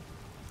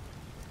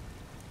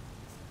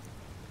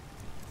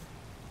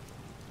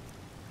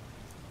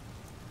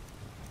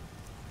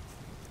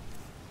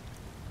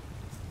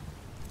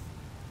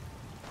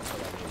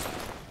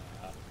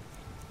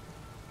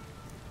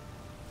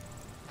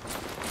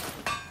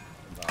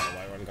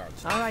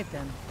 All right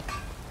then.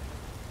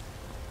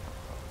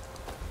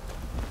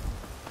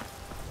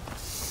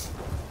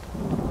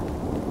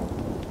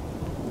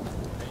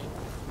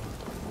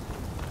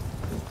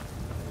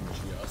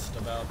 Just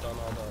about done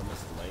all the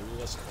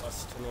miscellaneous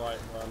quests in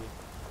Whiterun.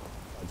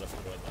 I'll just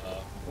do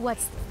it.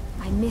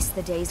 I miss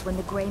the days when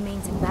the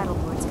Greymanes and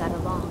Battlelords got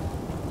along.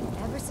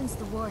 Ever since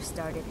the war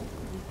started,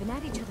 we've been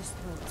at each other's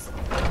throats.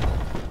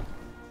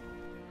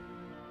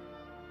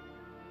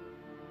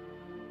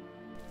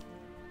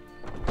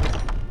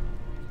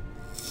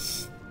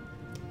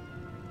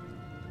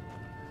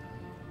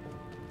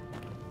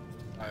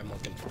 I'm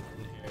looking for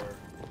in here.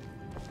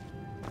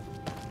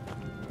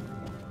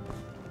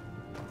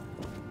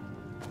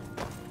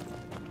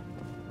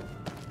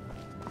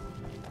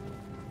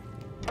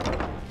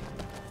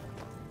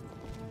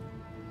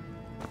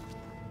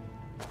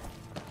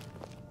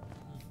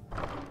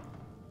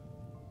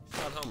 He's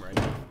not home right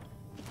now.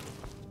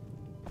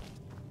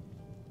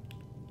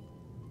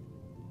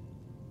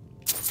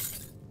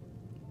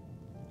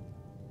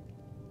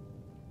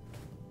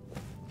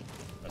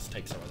 Let's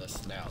take some of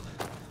this now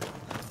then.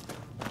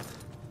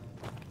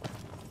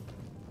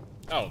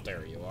 Oh,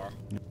 there you are.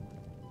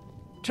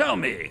 Tell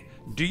me,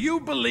 do you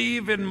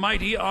believe in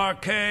mighty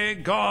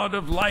Arche, god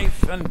of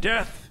life and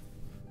death?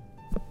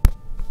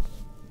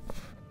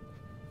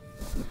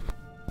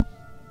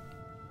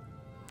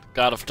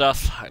 God of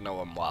Death, I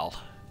know him well.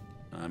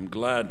 I'm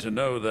glad to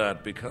know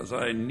that because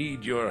I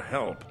need your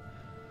help.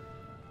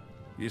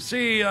 You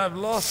see, I've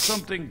lost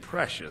something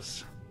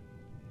precious.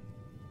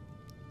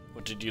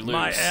 What did you lose?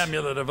 My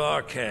amulet of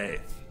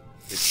Arche.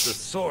 It's the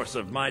source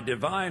of my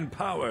divine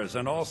powers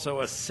and also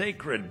a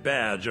sacred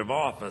badge of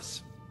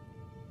office.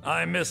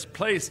 I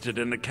misplaced it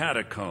in the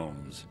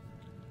catacombs.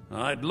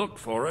 I'd look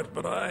for it,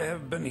 but I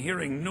have been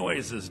hearing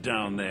noises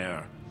down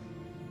there.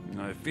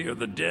 I fear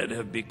the dead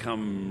have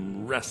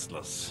become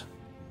restless.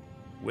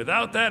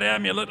 Without that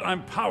amulet,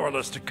 I'm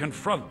powerless to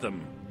confront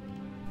them.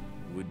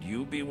 Would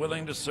you be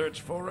willing to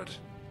search for it?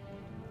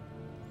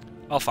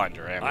 I'll find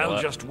your amulet.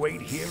 I'll just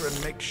wait here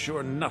and make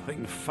sure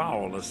nothing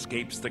foul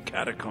escapes the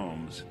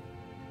catacombs.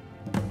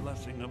 The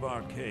blessing of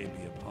Arche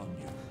be upon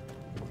you.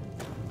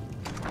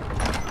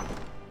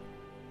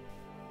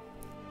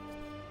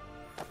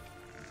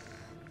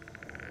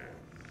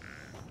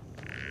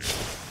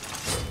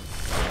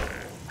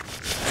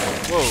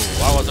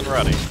 Whoa, I wasn't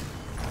ready.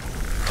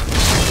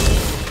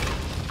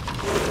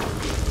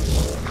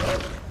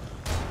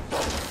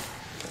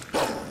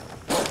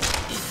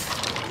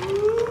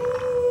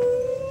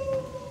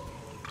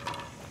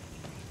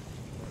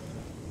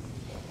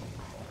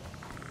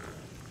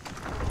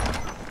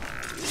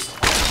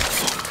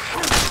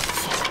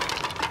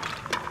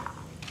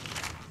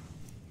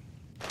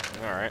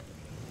 Alright.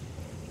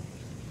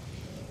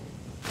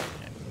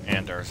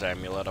 And there's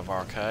Amulet of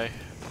Arche.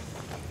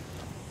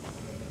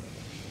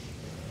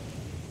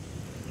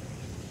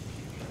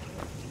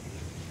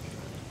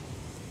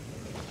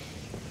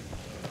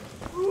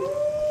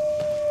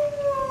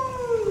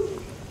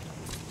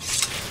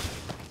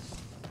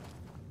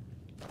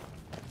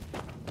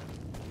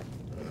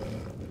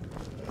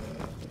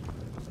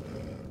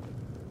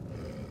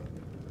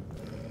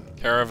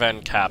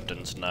 Caravan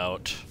Captain's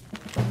Note.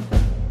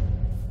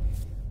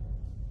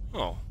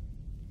 Oh.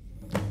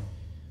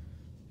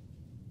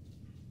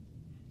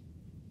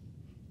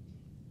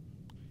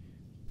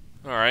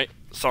 Alright,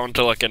 something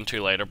to look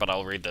into later, but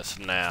I'll read this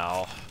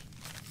now.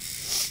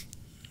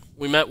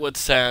 We met with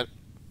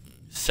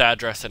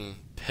Sadras and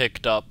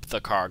picked up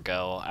the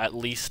cargo. At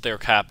least their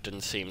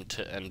captain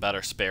seemed in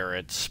better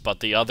spirits,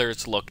 but the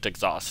others looked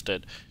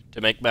exhausted.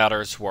 To make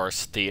matters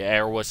worse, the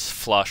air was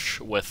flush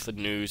with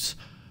news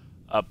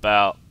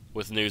about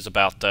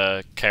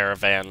the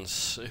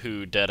caravans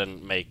who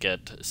didn't make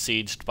it,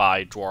 sieged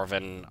by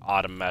dwarven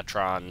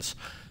automatrons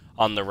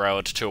on the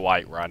road to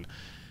Whiterun.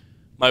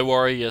 My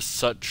worry is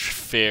such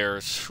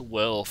fears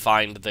will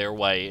find their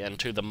way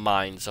into the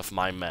minds of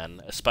my men,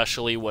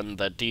 especially when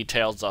the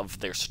details of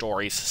their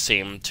stories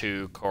seem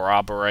to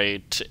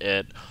corroborate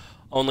it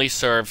only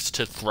serves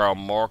to throw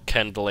more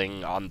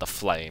kindling on the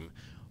flame.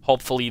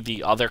 Hopefully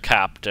the other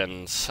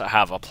captains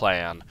have a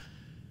plan.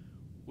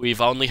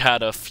 We've only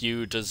had a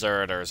few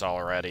deserters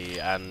already,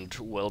 and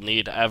we'll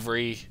need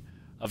every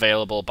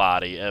available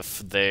body if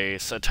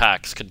these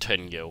attacks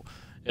continue.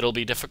 It'll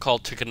be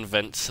difficult to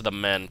convince the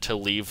men to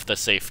leave the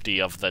safety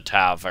of the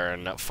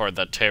tavern for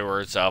the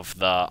terrors of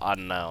the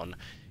unknown.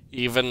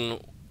 Even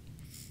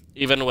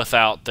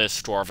without this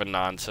dwarven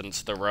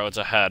nonsense, the roads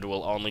ahead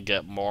will only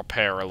get more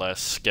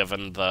perilous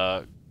given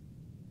the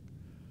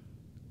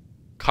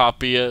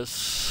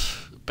copyists,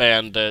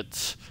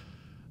 bandits,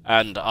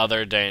 and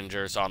other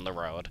dangers on the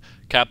road.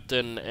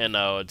 Captain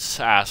Inodes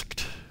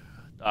asked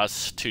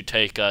us to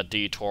take a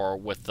detour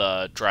with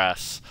the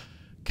dress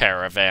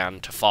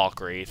caravan to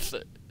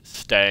Falkreath.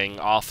 Staying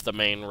off the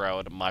main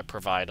road might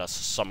provide us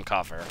some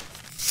cover.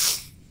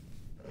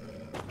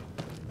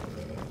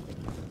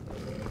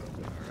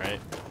 Alright.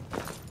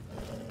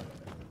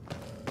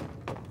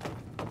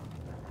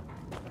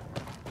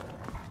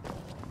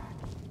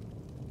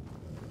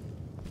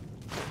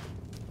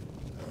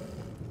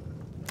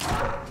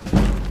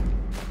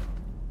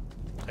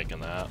 Taking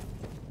that.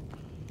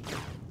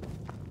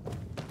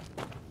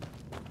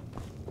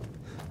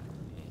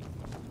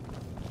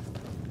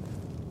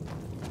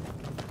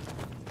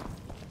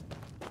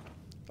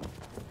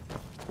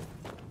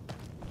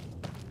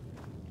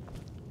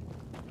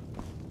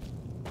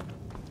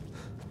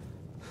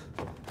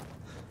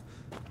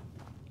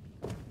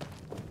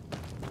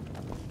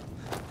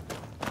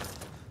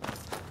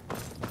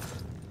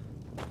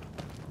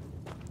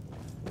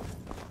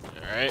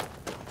 Alright.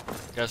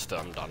 Guess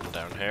I'm done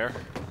down here.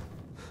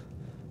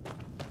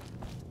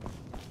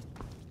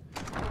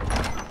 I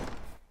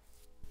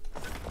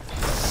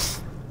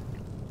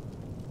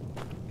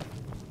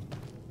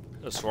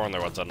could have sworn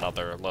there was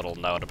another little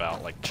note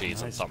about like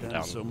cheese and something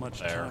down so much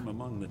there. time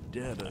among the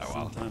dead, I Oh,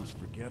 well. sometimes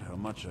forget how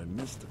much I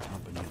miss the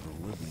company of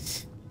the living.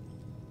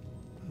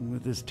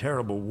 With this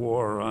terrible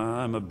war,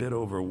 I'm a bit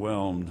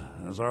overwhelmed,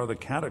 as are the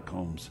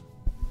catacombs.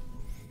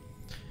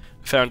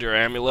 Found your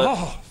amulet.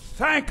 Oh,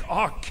 thank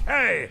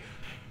Archay!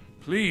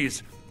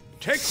 Please,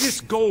 take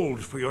this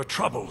gold for your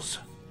troubles.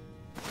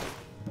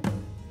 The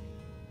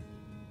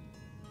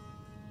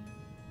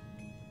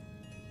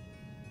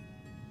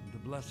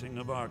blessing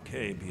of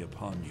Archay be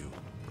upon you.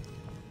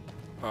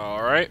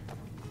 Alright.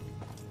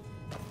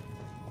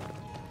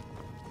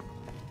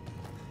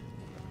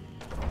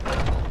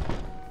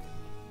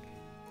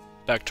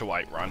 Back to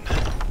Whiterun.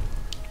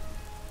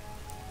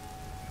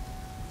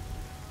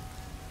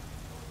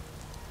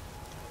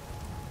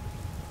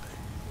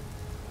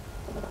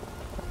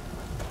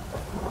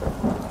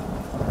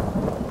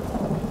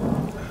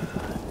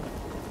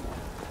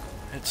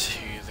 Let's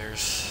see,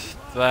 there's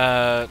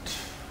that.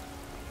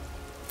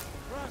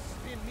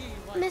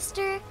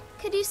 Mister,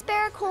 could you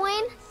spare a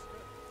coin?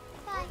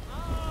 I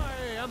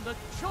am the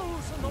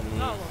chosen of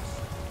Talos.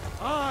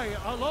 I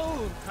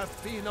alone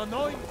have been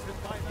anointed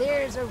by the...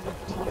 There's a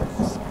rift here.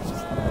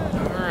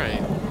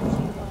 Alright.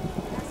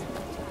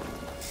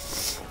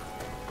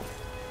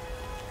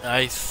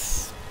 I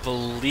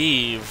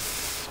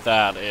believe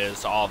that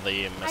is all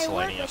the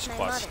miscellaneous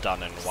quests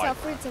done in Sell Whiterun.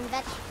 fruits and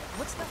vegetables.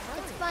 What's the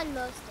fun? It's fun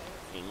most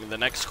days. The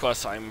next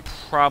quest I'm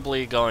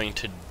probably going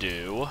to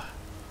do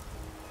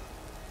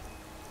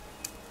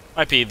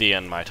might be the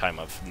end my time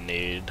of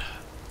need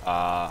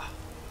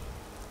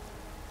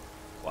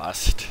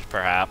quest,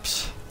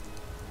 perhaps.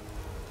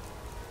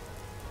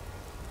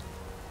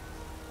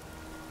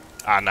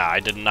 Ah, no, I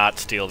did not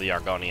steal the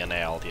Argonian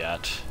ale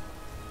yet.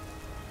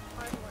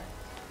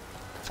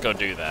 Let's go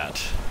do that.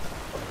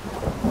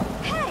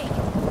 Hey,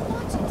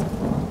 watch it.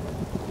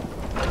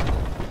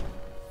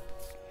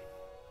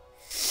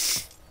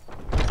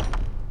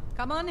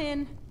 Come on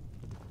in.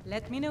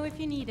 Let me know if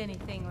you need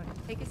anything, or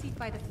take a seat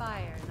by the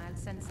fire, and I'll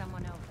send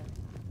someone over.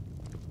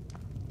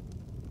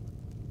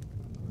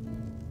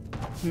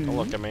 Don't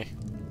look at me.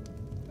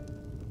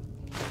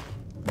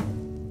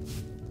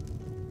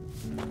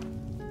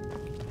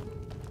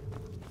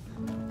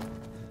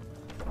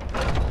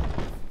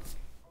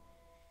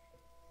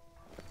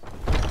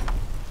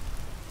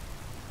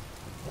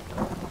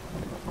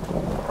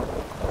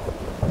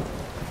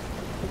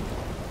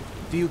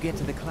 Do you get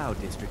to the Cloud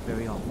District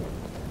very often?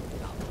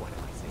 Oh, what am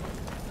I saying?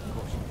 Of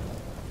course you do.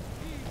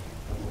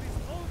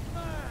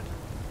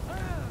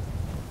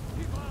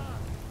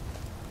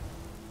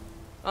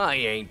 I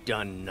ain't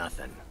done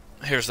nothing.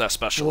 Here's that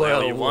special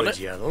ale. You want would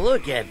it? you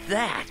look at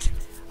that?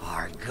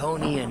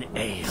 Argonian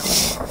ale.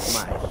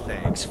 My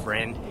thanks,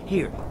 friend.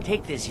 Here,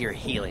 take this here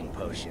healing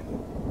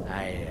potion.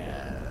 I,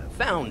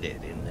 found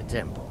it in the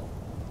temple.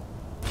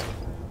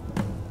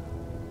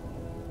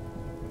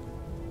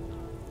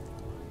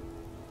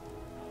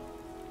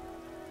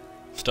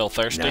 Still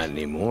thirsty? Not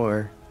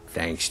anymore,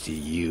 thanks to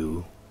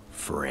you,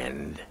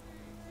 friend.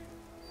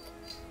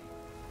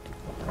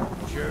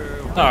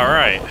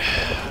 Alright.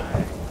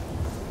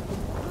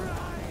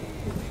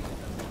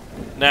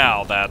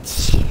 Now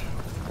that's...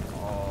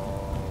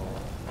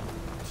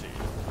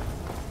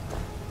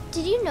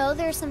 Did you know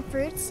there are some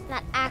fruits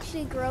that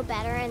actually grow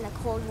better in the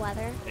cold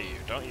weather? Hey,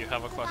 don't you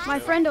have a question? My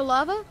friend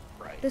Olava,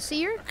 Right. the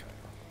seer,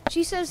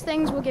 she says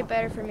things will get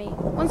better for me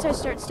once I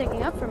start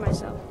sticking up for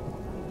myself.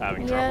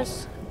 Having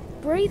Yes,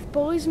 Braith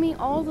bullies me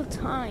all the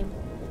time.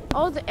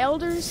 All the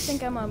elders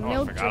think I'm a I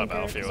milk forgot drinker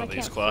about a few because I of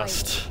these can't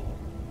quests. fight.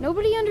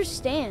 Nobody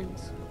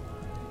understands.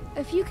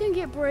 If you can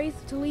get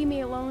Braith to leave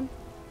me alone,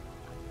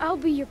 I'll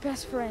be your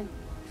best friend.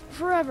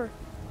 Forever.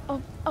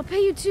 I'll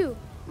pay you too.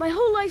 My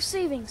whole life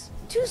savings.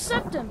 2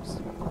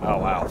 septums. Oh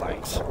wow,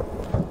 thanks.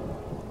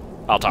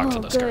 I'll talk to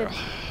this good. girl.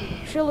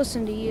 She'll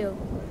listen to you.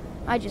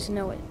 I just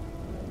know it.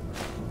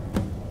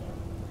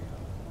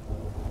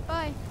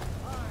 Bye.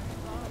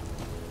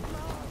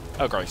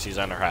 Oh, Gracie's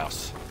in her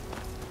house.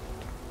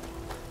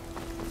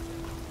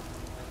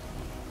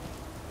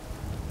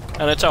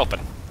 And it's open.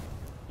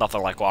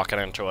 Nothing like walking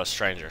into a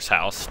stranger's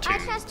house to... I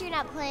trust you're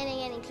not planning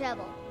any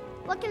trouble.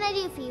 What can I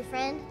do for you,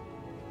 friend?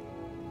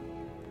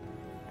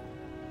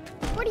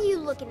 What are you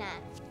looking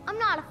at? I'm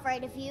not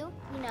afraid of you,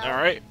 you know.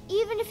 Alright.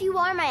 Even if you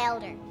are my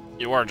elder.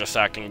 You are just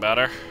acting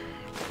better.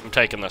 I'm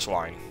taking this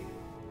wine.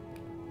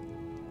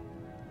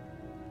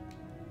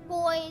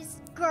 Boys,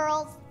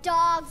 girls,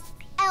 dogs,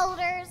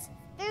 elders.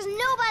 There's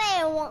nobody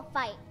I won't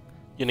fight.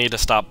 You need to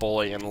stop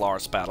bullying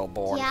Lars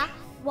Battleborn. Yeah?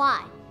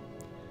 Why?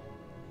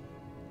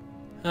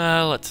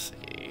 Let's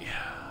see.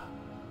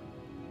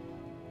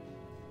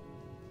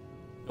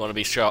 You want to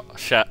be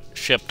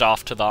shipped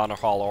off to the Honor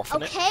Hall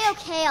Orphanage?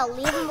 Okay, I'll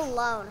leave him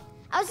alone.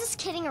 I was just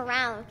kidding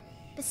around.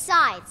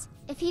 Besides,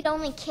 if he'd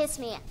only kiss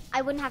me,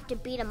 I wouldn't have to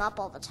beat him up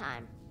all the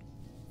time.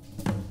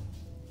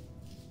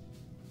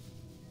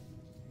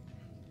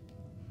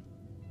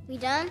 We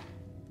done?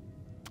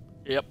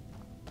 Yep.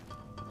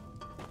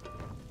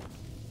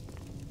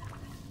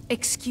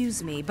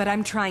 Excuse me, but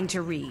I'm trying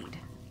to read.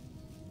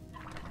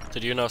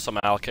 Did you know some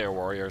Alkair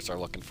warriors are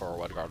looking for a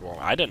Woodguard woman?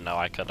 I didn't know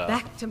I could,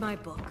 Back to my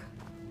book.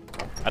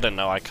 I didn't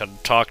know I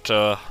could talk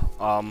to,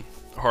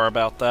 her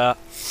about that.